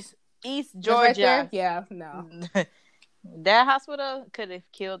 East Georgia. Right, yeah, no. That hospital could have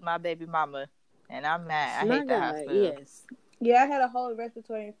killed my baby mama, and I'm mad. I hate that hospital. Yes. Yeah, I had a whole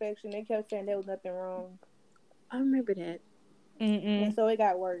respiratory infection. They kept saying there was nothing wrong. I remember that. And so it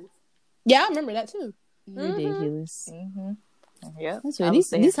got worse. Yeah, I remember that too. Ridiculous. Mm-hmm. Yeah, That's right.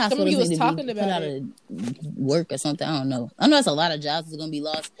 These hospitals was need to be put out of work or something. I don't know. I know that's a lot of jobs that's gonna be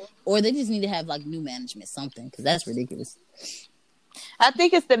lost, or they just need to have like new management, something, because that's ridiculous. I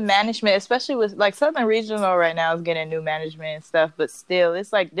think it's the management, especially with like Southern Regional right now is getting new management and stuff, but still,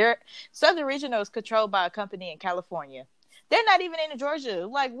 it's like Southern Regional is controlled by a company in California. They're not even in Georgia.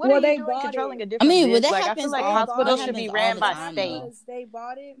 Like, what are you doing controlling a different? But that like, happens. I feel like hospitals should be ran by state. They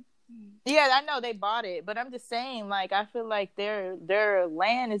bought it. Yeah, I know they bought it, but I'm just saying, like, I feel like their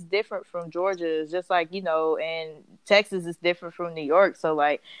land is different from Georgia. It's just like, and Texas is different from New York. So,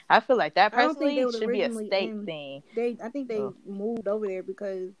 like, I feel like that personally should be a state thing. I think they moved over there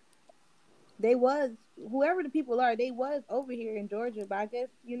because whoever the people are, they was over here in Georgia, but I guess,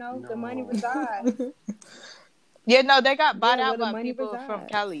 the money resides. Yeah, no, they got bought out by people from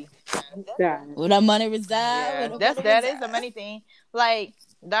Cali. Where the money resides. Yeah, that is a money thing. Like,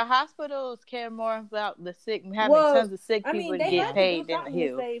 the hospitals care more about the sick, having tons of sick people to get paid than the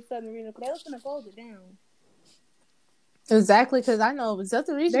heal. They was gonna close it down. Exactly, because I know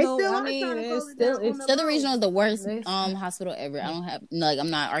Southern Regional. Southern Regional is the worst hospital ever. I don't have I'm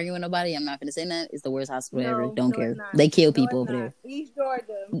not arguing with nobody. I'm not gonna say that. It's the worst hospital ever. Don't care. They kill people over there. East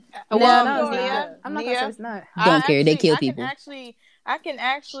Georgia. I'm not gonna say it's not. Don't care. They kill people. I can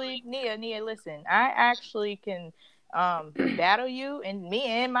actually, Nia, listen. I actually can battle you, and me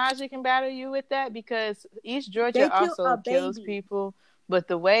and Maja can battle you with that, because East Georgia also kills people. But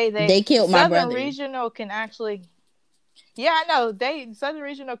the way they killed my brother. Southern Regional can actually. Yeah, I know. Southern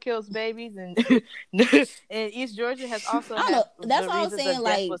Regional kills babies, and and East Georgia has also. I don't know. That's why I was saying,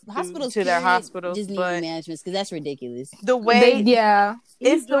 like, hospipals to their hospitals just need management, because that's ridiculous. The way,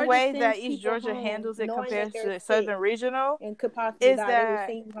 it's the way that East Georgia handles it compared to Southern Regional, and could possibly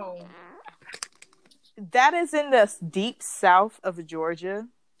that is in the deep south of Georgia.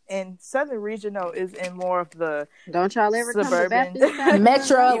 And Southern Regional is in more of the don't y'all ever suburban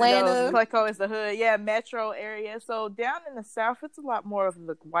Metro Atlanta. Clecco is the hood, metro area. So down in the south, it's a lot more of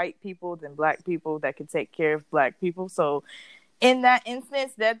the white people than black people that can take care of black people. So in that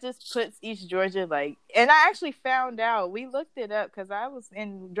instance, that just puts East Georgia and I actually found out, we looked it up because I was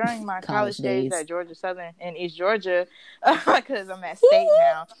during my college days at Georgia Southern in East Georgia, because I'm at state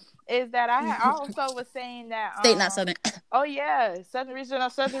now. Is that I also was saying that state, not Southern. Oh yeah, Southern Regional.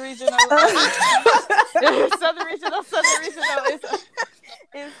 Southern Regional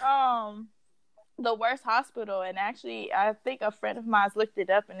is the worst hospital. And actually, I think a friend of mine looked it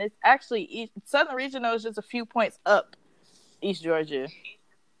up, and it's actually Southern Regional is just a few points up East Georgia.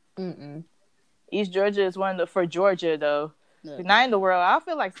 East Georgia is for Georgia though. Not in the world. I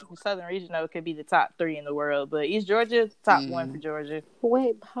feel like Southern Regional could be the top 3 in the world, but East Georgia is top 1 for Georgia.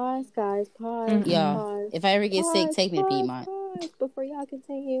 Wait, pause, guys. Pause. Yeah. Pause. If I ever get sick, take me to Piedmont. Before y'all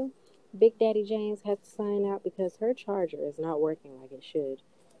continue, Big Daddy James has to sign out because her charger is not working like it should.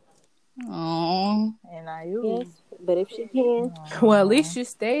 Oh. And yes, but if she can. Well, at least you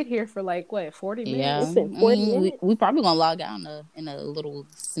stayed here for 40 minutes. Yeah. It's been 40 minutes. We probably gonna log out in a little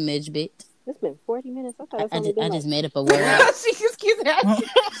smidge bit. It's been 40 minutes. I thought I just made up a word. She just keeps asking.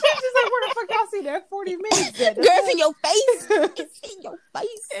 She's like, where the fuck y'all see that 40 minutes? Girl, it's in your face. It's in your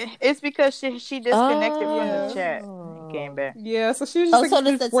face. It's because she disconnected from the chat and came back. Yeah, so she was just so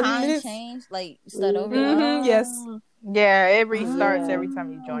does the time change? Start over? Yes. Yeah, it restarts every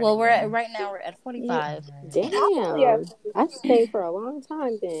time you join. Well, right now we're at 45. Damn. I stayed for a long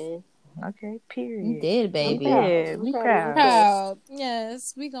time then. Okay, period. You did, baby. I'm proud.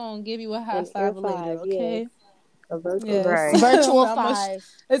 Yes, we gonna give you a high five later, okay? A virtual, yes. Right. Virtual 5.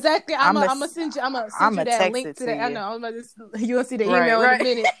 Exactly. I'm gonna send you. I'm gonna send you that link to that. I know. You gonna see the email in a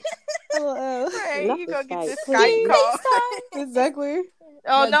minute. Right, you gonna get this Skype call. Exactly.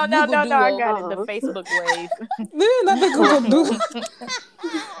 Oh no! I got it. The Facebook wave. Not the Google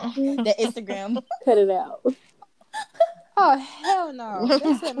The Instagram. Cut it out. Oh hell no!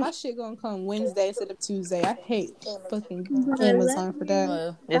 They said my shit gonna come Wednesday instead of Tuesday. I hate fucking Amazon for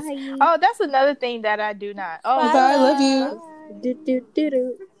that. Oh, that's another thing that I do not. Oh, I love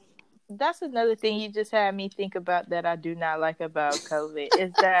you. That's another thing you just had me think about that I do not like about COVID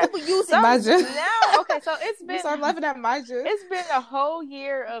is that so it's been. Start laughing at Maja. It's been a whole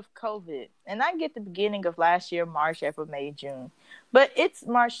year of COVID, and I get the beginning of last year, March, April, May, June, but it's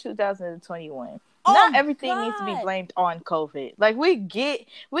March 2021. Not everything needs to be blamed on COVID. Like we get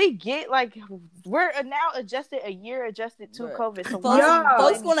like we're now adjusted to COVID. So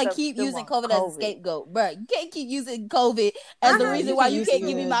folks gonna keep using COVID as a scapegoat, bro. You can't keep using COVID as the reason why you can't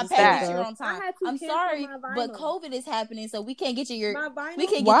give me my package here on time. I'm sorry, but COVID is happening, so we can't get you your. We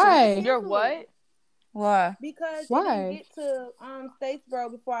can't get your what? Why? Because it didn't get to Statesboro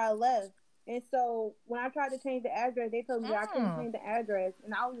before I left. And so when I tried to change the address, they told me that I couldn't change the address,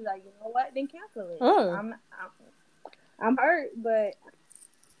 and I was like, you know what? Then cancel it. I'm hurt, but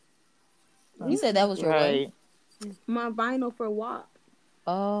you said that was your right. My vinyl for WAP.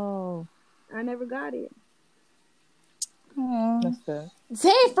 Oh, I never got it. That's good.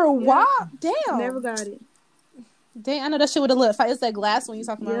 Dang, for WAP? Damn. Never got it. Dang, I know that shit would have looked. It's that glass one you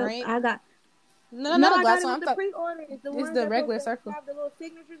talking about, right? I got. No, not the glass one. The pre-order. It's the regular circle. Have the little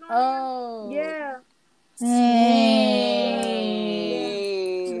signatures on there. Yeah.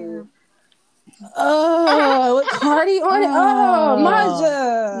 Yeah. Oh, with Cardi on it. Oh,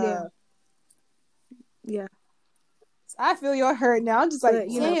 Manja. Yeah. I feel your hurt now. I'm just like,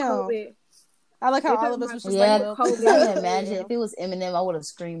 damn. I like how all of us were just I like, can imagine if it was Eminem, I would have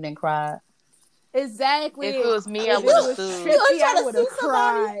screamed and cried. Exactly. If it was me, I would have sued. I would have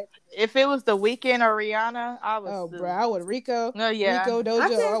cried. If it was The Weeknd or Rihanna, I would. Oh, bro, I would Rico. No, yeah. Rico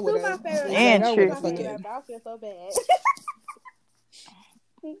Dojo. I would have. And I Tricky. I feel so bad.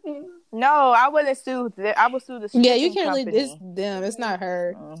 No, I wouldn't sue. I would sue the. Yeah, you can't company. really. It's them. It's not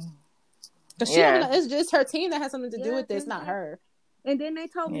her. It's just her team that has something to do with this, not her. And then they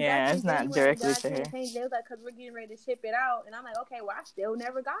told me, yeah, it's not directly to her. They was like, because we're getting ready to ship it out, and I'm like, okay, well, I still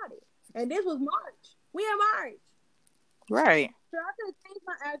never got it. And this was March. We in March. Right. So I could change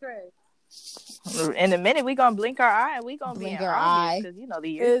my address. In a minute, we gonna blink our eye and we gonna blink be in our eye because the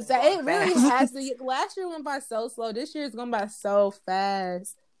year. It really has to. Last year went by so slow. This year is going by so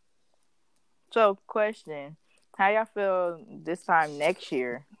fast. So, question: how y'all feel this time next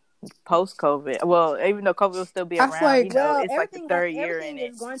year, post COVID? Well, even though COVID will still be around, like, it's like the third year in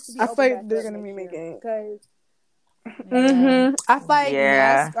it. I feel like they're gonna be making because. I feel like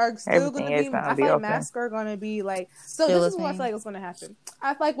masks are still going to be. I feel like masks are going to be like. So this is what I feel like is going to happen.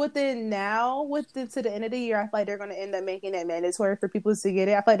 I feel like to the end of the year, I feel like they're going to end up making it mandatory for people to get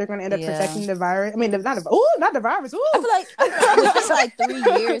it. I feel like they're going to end up protecting the virus. I mean, not the virus. Ooh. I feel like 3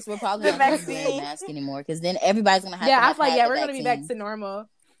 years we're probably not going to wear a mask anymore because then everybody's going to have. Yeah, I feel like we're going to be back to normal.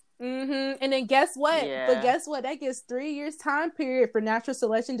 And then guess what? Yeah. But guess what? That gives 3 years time period for natural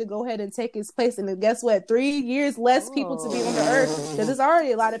selection to go ahead and take its place. And then guess what? 3 years less people to be on the earth because there's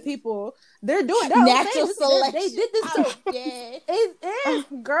already a lot of people. They're doing natural selection. They did this too. It is,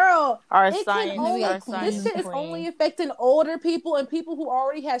 girl. This shit is only affecting older people and people who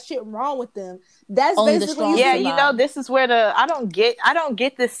already have shit wrong with them. That's only basically this is where I don't get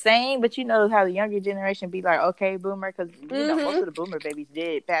the same, but you know how the younger generation be like, okay, boomer, because most of the boomer babies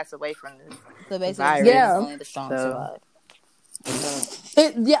did pass away from this. So basically, only the strong survive.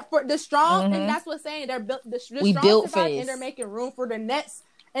 For the strong, and that's what's saying they're built. The we strong built survive, for this, and they're making room for the next.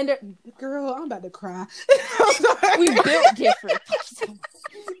 And girl, I'm about to cry. We built different.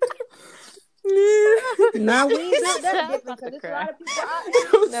 Nah, we ain't built that different because there's a lot of people out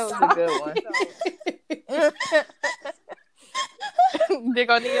there. That was a good one. They're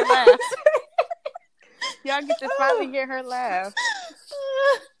gonna need a laugh. Y'all get to finally get her laugh.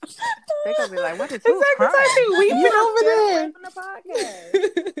 They're gonna be like, "What is who's crying?" Weeping over there. From the podcast.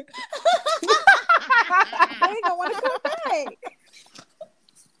 They ain't gonna want to come back.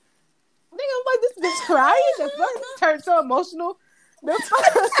 I'm like, this bitch crying. The fuck turned so emotional. The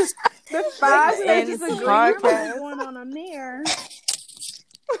five and just it's What's going on there?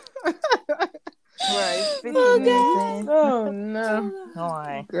 Right. Oh no.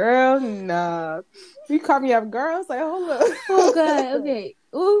 Why? Girl, no. You caught me off guard. I was like, hold up. Oh god, okay.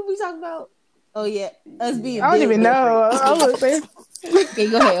 What we talking about? Oh yeah. Us being I don't even know. I was saying. Okay,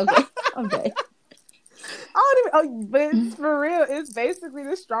 go ahead, okay. I don't even. But it's for real, it's basically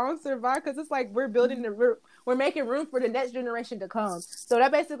the strong survive because it's like we're building we're making room for the next generation to come. So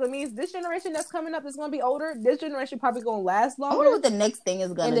that basically means this generation that's coming up is going to be older. This generation probably going to last longer. I wonder what the next thing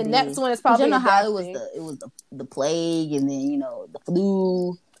is going to be. And the next one is probably how it was the plague and then the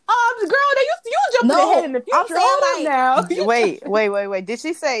flu. Girl, you jumping ahead in the future. I'm saying now. Wait. Did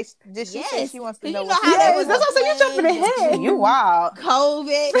she say she wants to know what? Yes, that's what I'm saying. You jumping ahead. You wild.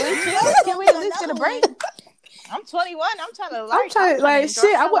 COVID. Can we at least get a break? I'm 21. I'm trying to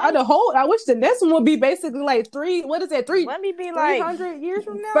shit. I wish the next one would be basically like 3. What is that? 3? Let me be like 300 years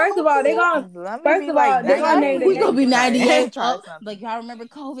from now. First of all, they're gonna name we gonna be 98. Like y'all remember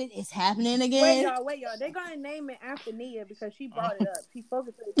COVID? It's happening again. Wait, y'all. They're gonna name it after Nia because she brought it up. She spoke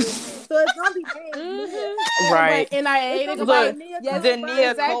it to the group. So it's gonna be named right. NIA. The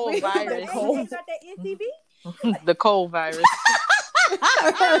Nia Cole virus. They got that NCV. The Cole virus. You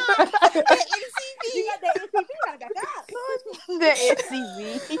got that NCV. I got that. The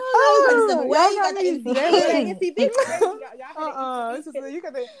NCV. You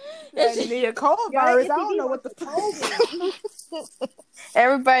got that Nia Cole virus. I don't know what the fuck.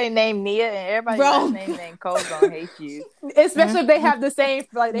 Everybody named Nia and everybody last name named Cole gonna hate you. Especially if they have the same,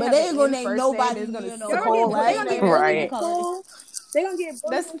 like but they ain't gonna name nobody. They're gonna Cole last name. Right. They gonna get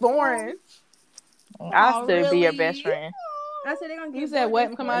that's foreign. I'll still be your best friend. I said they gonna get. You said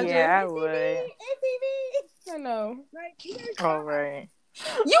what? Come on, yeah, I would. I know. All right.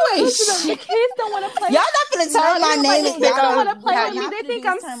 You ain't the kids don't want to play. Y'all not gonna turn my name into. They don't want to play with me. They think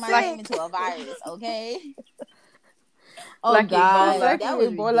I'm turn sick. my name into a virus. Okay. Oh like God, Ebola. that was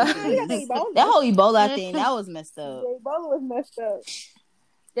Ebola. That whole Ebola thing, that was messed up. Ebola was messed up.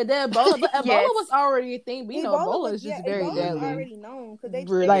 Yeah, the Ebola, but Ebola was already a thing. We know Ebola is just very deadly. Already known because they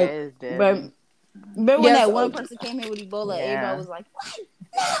like, remember when that one person came here with Ebola? Everybody was like,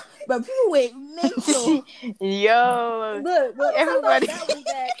 "What?" But people went mental. Yo, look, everybody. That was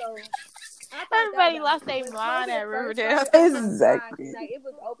bad though. Everybody lost their mind at Riverdale. Exactly. Like it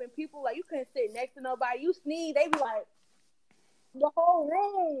was open. People like you couldn't sit next to nobody. You sneeze, they be like the whole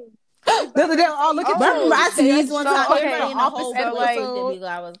room. They're all looking. Remember, I sneezed one time. Everybody in the office whole and building looked at me.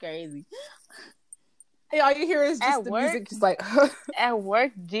 I was crazy. Hey, all you hear is just the music, just like at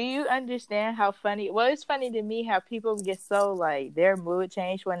work. Do you understand how funny? Well, it's funny to me how people get so like their mood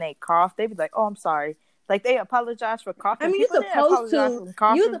change when they cough. They be like, "Oh, I'm sorry." Like they apologize for coughing. I mean, people you're supposed to.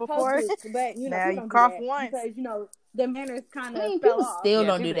 You're supposed to, but you know, now you cough once because the manners kind of. People off. still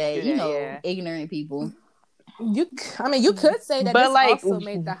don't do that. You know, ignorant people. You could say that, but this like, also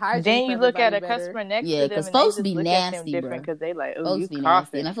made the hygiene. Then you look at a better. customer next to them, because folks be nasty, bro. Because they like, oh, folks you be coughing.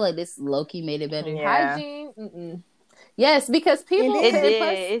 nasty, and I feel like this low key made it better. Yeah. Hygiene. Mm-mm. Yes, because people.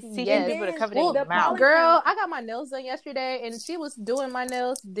 It's teaching people to cover their mouth. Girl, I got my nails done yesterday, and she was doing my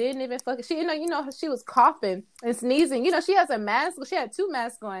nails. Didn't even fucking. She, you know, she was coughing and sneezing. You know, she has a mask. She had 2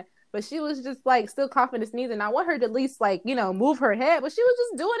 masks on. But she was just like still coughing and sneezing. I want her to at least like, you know, move her head. But she was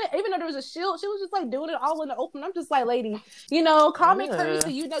just doing it, even though there was a shield. She was just like doing it all in the open. I'm just like, lady, you know, common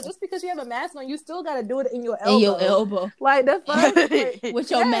courtesy. You know, just because you have a mask on, you still got to do it in your elbow. In your elbow, like the fuck like,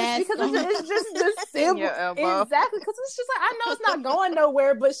 with your mask. Because it's just this simple. Your elbow. Exactly, because it's just like I know it's not going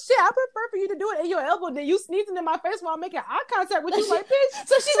nowhere, but shit, I prefer for you to do it in your elbow than you sneezing in my face while I'm making eye contact with you, like bitch.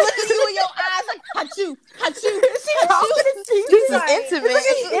 So she's looking you in your eyes like, "Hachu, hachu." She's intimate.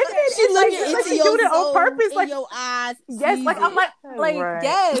 She's looking into your doing it on purpose, like your eyes. Yes, like I'm like right.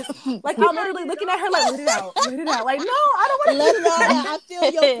 Yes, like I'm literally looking at her like, let it out. Like no, I don't want to let it out. I feel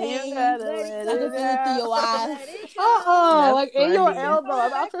your pain. I can feel it through your eyes. Like in your elbow.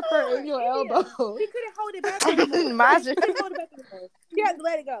 I prefer in your elbow. She couldn't hold it back anymore. She had to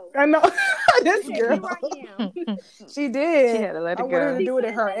let it go. I know. This girl. She did. She had to let it go. I want her to do it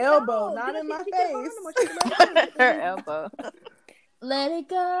in her elbow, not in my face. Her elbow. Let it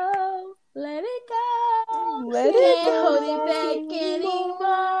go. Let it go. Let it Can't hold it back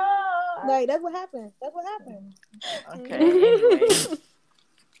anymore. Like that's what happened. Okay. Anyway.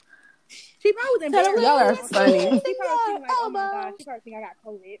 She probably was embarrassed. Y'all are funny. She probably think like, oh my god. She probably think I got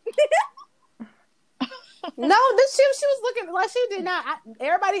COVID. No, she was looking like she did not.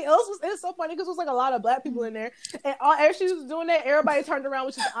 Everybody else was. It's so funny because it was like a lot of black people in there, and as she was doing that, everybody turned around,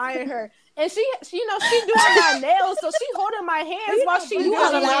 which is eyeing her. And she, you know, she doing my nails, so she holding my hands while she doing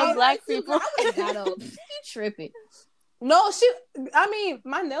a lot of black people. You tripping? No, I mean,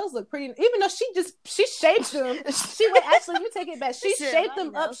 my nails look pretty. Even though she shaped them. Actually, you take it back. She shaped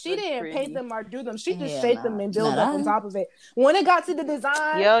them up. She didn't paint them or do them. She just shaped them and built up on top of it. When it got to the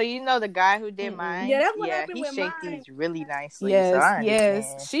design, yo, you know the guy who did mine. Yeah, that's what happened he with shaped mine. these really nicely.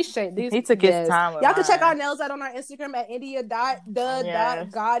 Yes. She shaped these. He took his time. Y'all can check our nails out on our Instagram at India.the.goddess.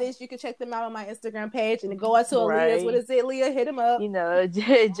 You can check them out on my Instagram page and go out to Aaliyah's. What is it, Leah? Hit him up. You know,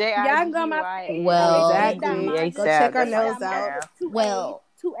 J-I-G-Y. Well, exactly. Go check our nails out. Well,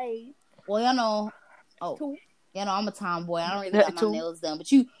 2 A's. Well, you know, I'm a tomboy. I don't really got my nails done,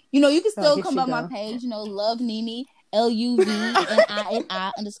 but you know, you can still come by my page. You know, love Nini, LUVNINI_.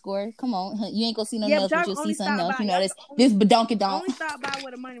 Come on, you ain't gonna see no nails, but you'll see something else. You know, this badonkadonk. Only stop by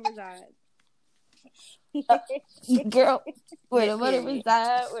where the money resides. Girl, where the money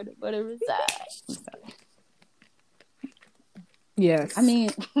resides. Yes. I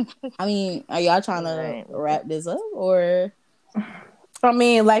mean, are y'all trying to wrap this up or? I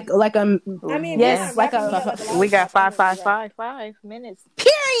mean, like yes, like we got 5 minutes.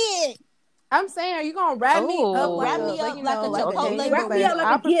 Period. I'm saying, are you gonna wrap me up? Wrap me up like a Chipotle. Wrap me up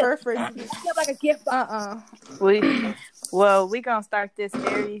like a gift. Like a gift. We gonna start this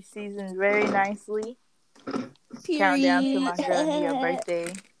Aries season very nicely. Period. Countdown to my girl, your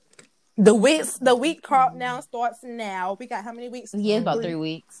birthday. The week countdown starts now. We got how many weeks? Yeah, about 3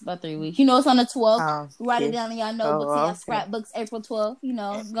 weeks. About 3 weeks. You know, it's on the 12th. Write it down in y'all notebooks and y'all scrapbooks. April 12th. You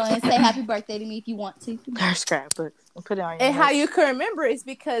know, go ahead and say happy birthday to me if you want to. Our scrapbooks. Put it on your And how you can remember is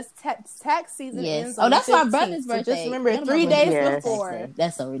because tax season ends. Oh, that's my 15th, brother's birthday. So just remember 3 days before.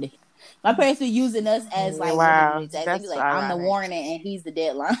 That's so ridiculous. My parents were using us as like, wow, they'd be like, I'm the warning and he's the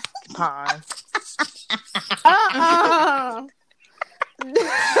deadline. Pawns. That's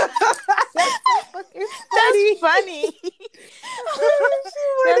funny.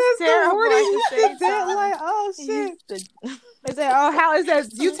 That's terrible. Like, oh shit. They said, "Oh, how is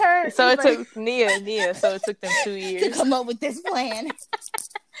that? You turn." So it took Nia. So it took them 2 years to come up with this plan.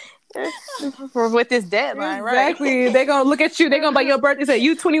 with this deadline, exactly. Right? They're gonna look at you. They're gonna buy your birthday. Say,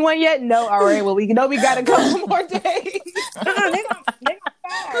 "You 21 yet?" No. All right. Well, we know we got a couple more days. They're gonna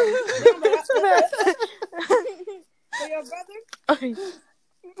for your brother.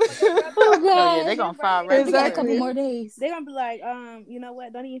 Oh God! Yeah, they're gonna file right. We got a couple more days. They're gonna be like, you know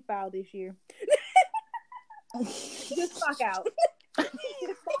what? Don't even file this year. Just clock out.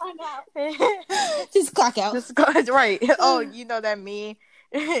 Just clock out. Right. Oh, you know that meme.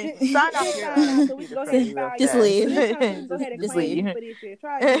 Sign off your so we can go ahead and file. Just leave. Go ahead and claim for this year.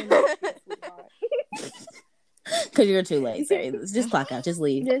 Try again. Because you're too late. Sorry. Just clock out. Just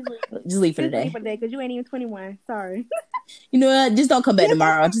leave. Just leave for the day. Because you ain't even 21. Sorry. You know what? Just don't come back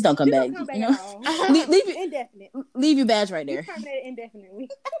tomorrow. Just don't come back. Don't come back you know? leave indefinite. Leave your badge right there. Terminated indefinitely.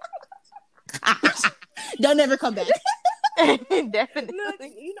 Don't ever come back. Indefinitely. Look,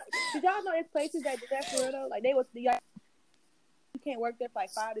 you know, did y'all know there's places that do that for real though? Like you can't work there for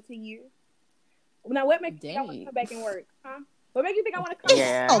like 5 to 10 years. Now, what makes you think I want to come back and work? Huh? What makes you think I want to come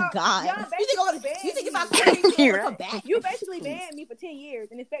back? Oh God! You think if I come back? You basically banned me for 10 years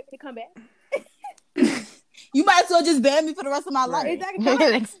and expect me to come back. You might as well just ban me for the rest of my life.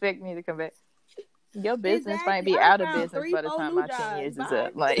 Exactly. Expect me to come back. Your business might be out of business by the time my 10 years is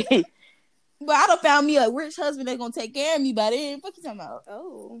up. Like, but I done found me a rich husband that's gonna take care of me by then. What you talking about?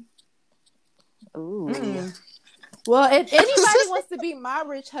 Oh. Ooh. Well, if anybody wants to be my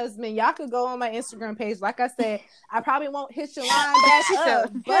rich husband, y'all could go on my Instagram page. Like I said, I probably won't hit your line back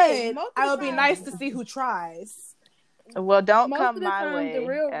up, but I will be nice to see who tries. Well, don't most come of the my time, way the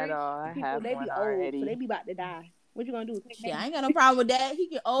real at all. I people, have they one be already. old, so they be about to die. What you gonna do? Yeah, I ain't got no problem with that. He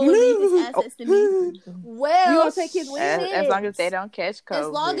can always leave his assets to me. Well, you gonna take his as long as they don't catch COVID. As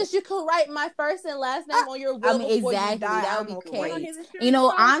long as you can write my first and last name on your will before exactly. you die, that would be okay. great. You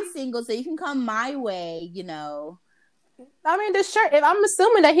know, I'm single, so you can come my way. You know. I mean, the shirt. If I'm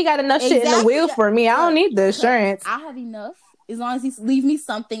assuming that he got enough shit in the will for me, I don't need the insurance. I have enough. As long as he leave me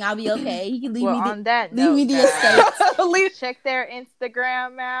something, I'll be okay. He can leave me. On that leave note, me the estate. Check their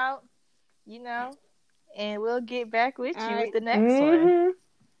Instagram out. You know. And we'll get back with you with the next one.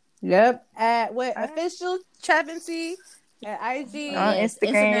 Yep. At what? Official Trappin' at IG. On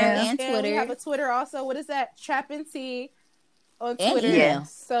Instagram and Twitter. We have a Twitter also. What is that? Trappin' on Twitter. Yeah.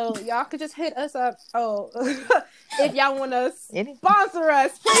 So y'all could just hit us up. Oh, if y'all want to sponsor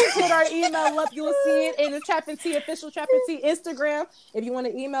us, please hit our email up. You will see it in the Trappin' official Trappin' Instagram. If you want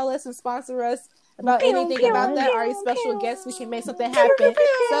to email us and sponsor us about anything about that, our special guests, we can make something happen.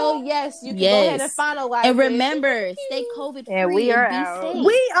 So yes, you can go ahead and finalize. And remember, stay COVID free. And we are out. Safe.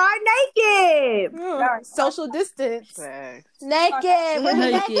 We are naked. Social distance. Naked. We're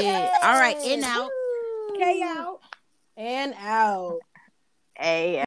naked. All right, in out. K out. And out. A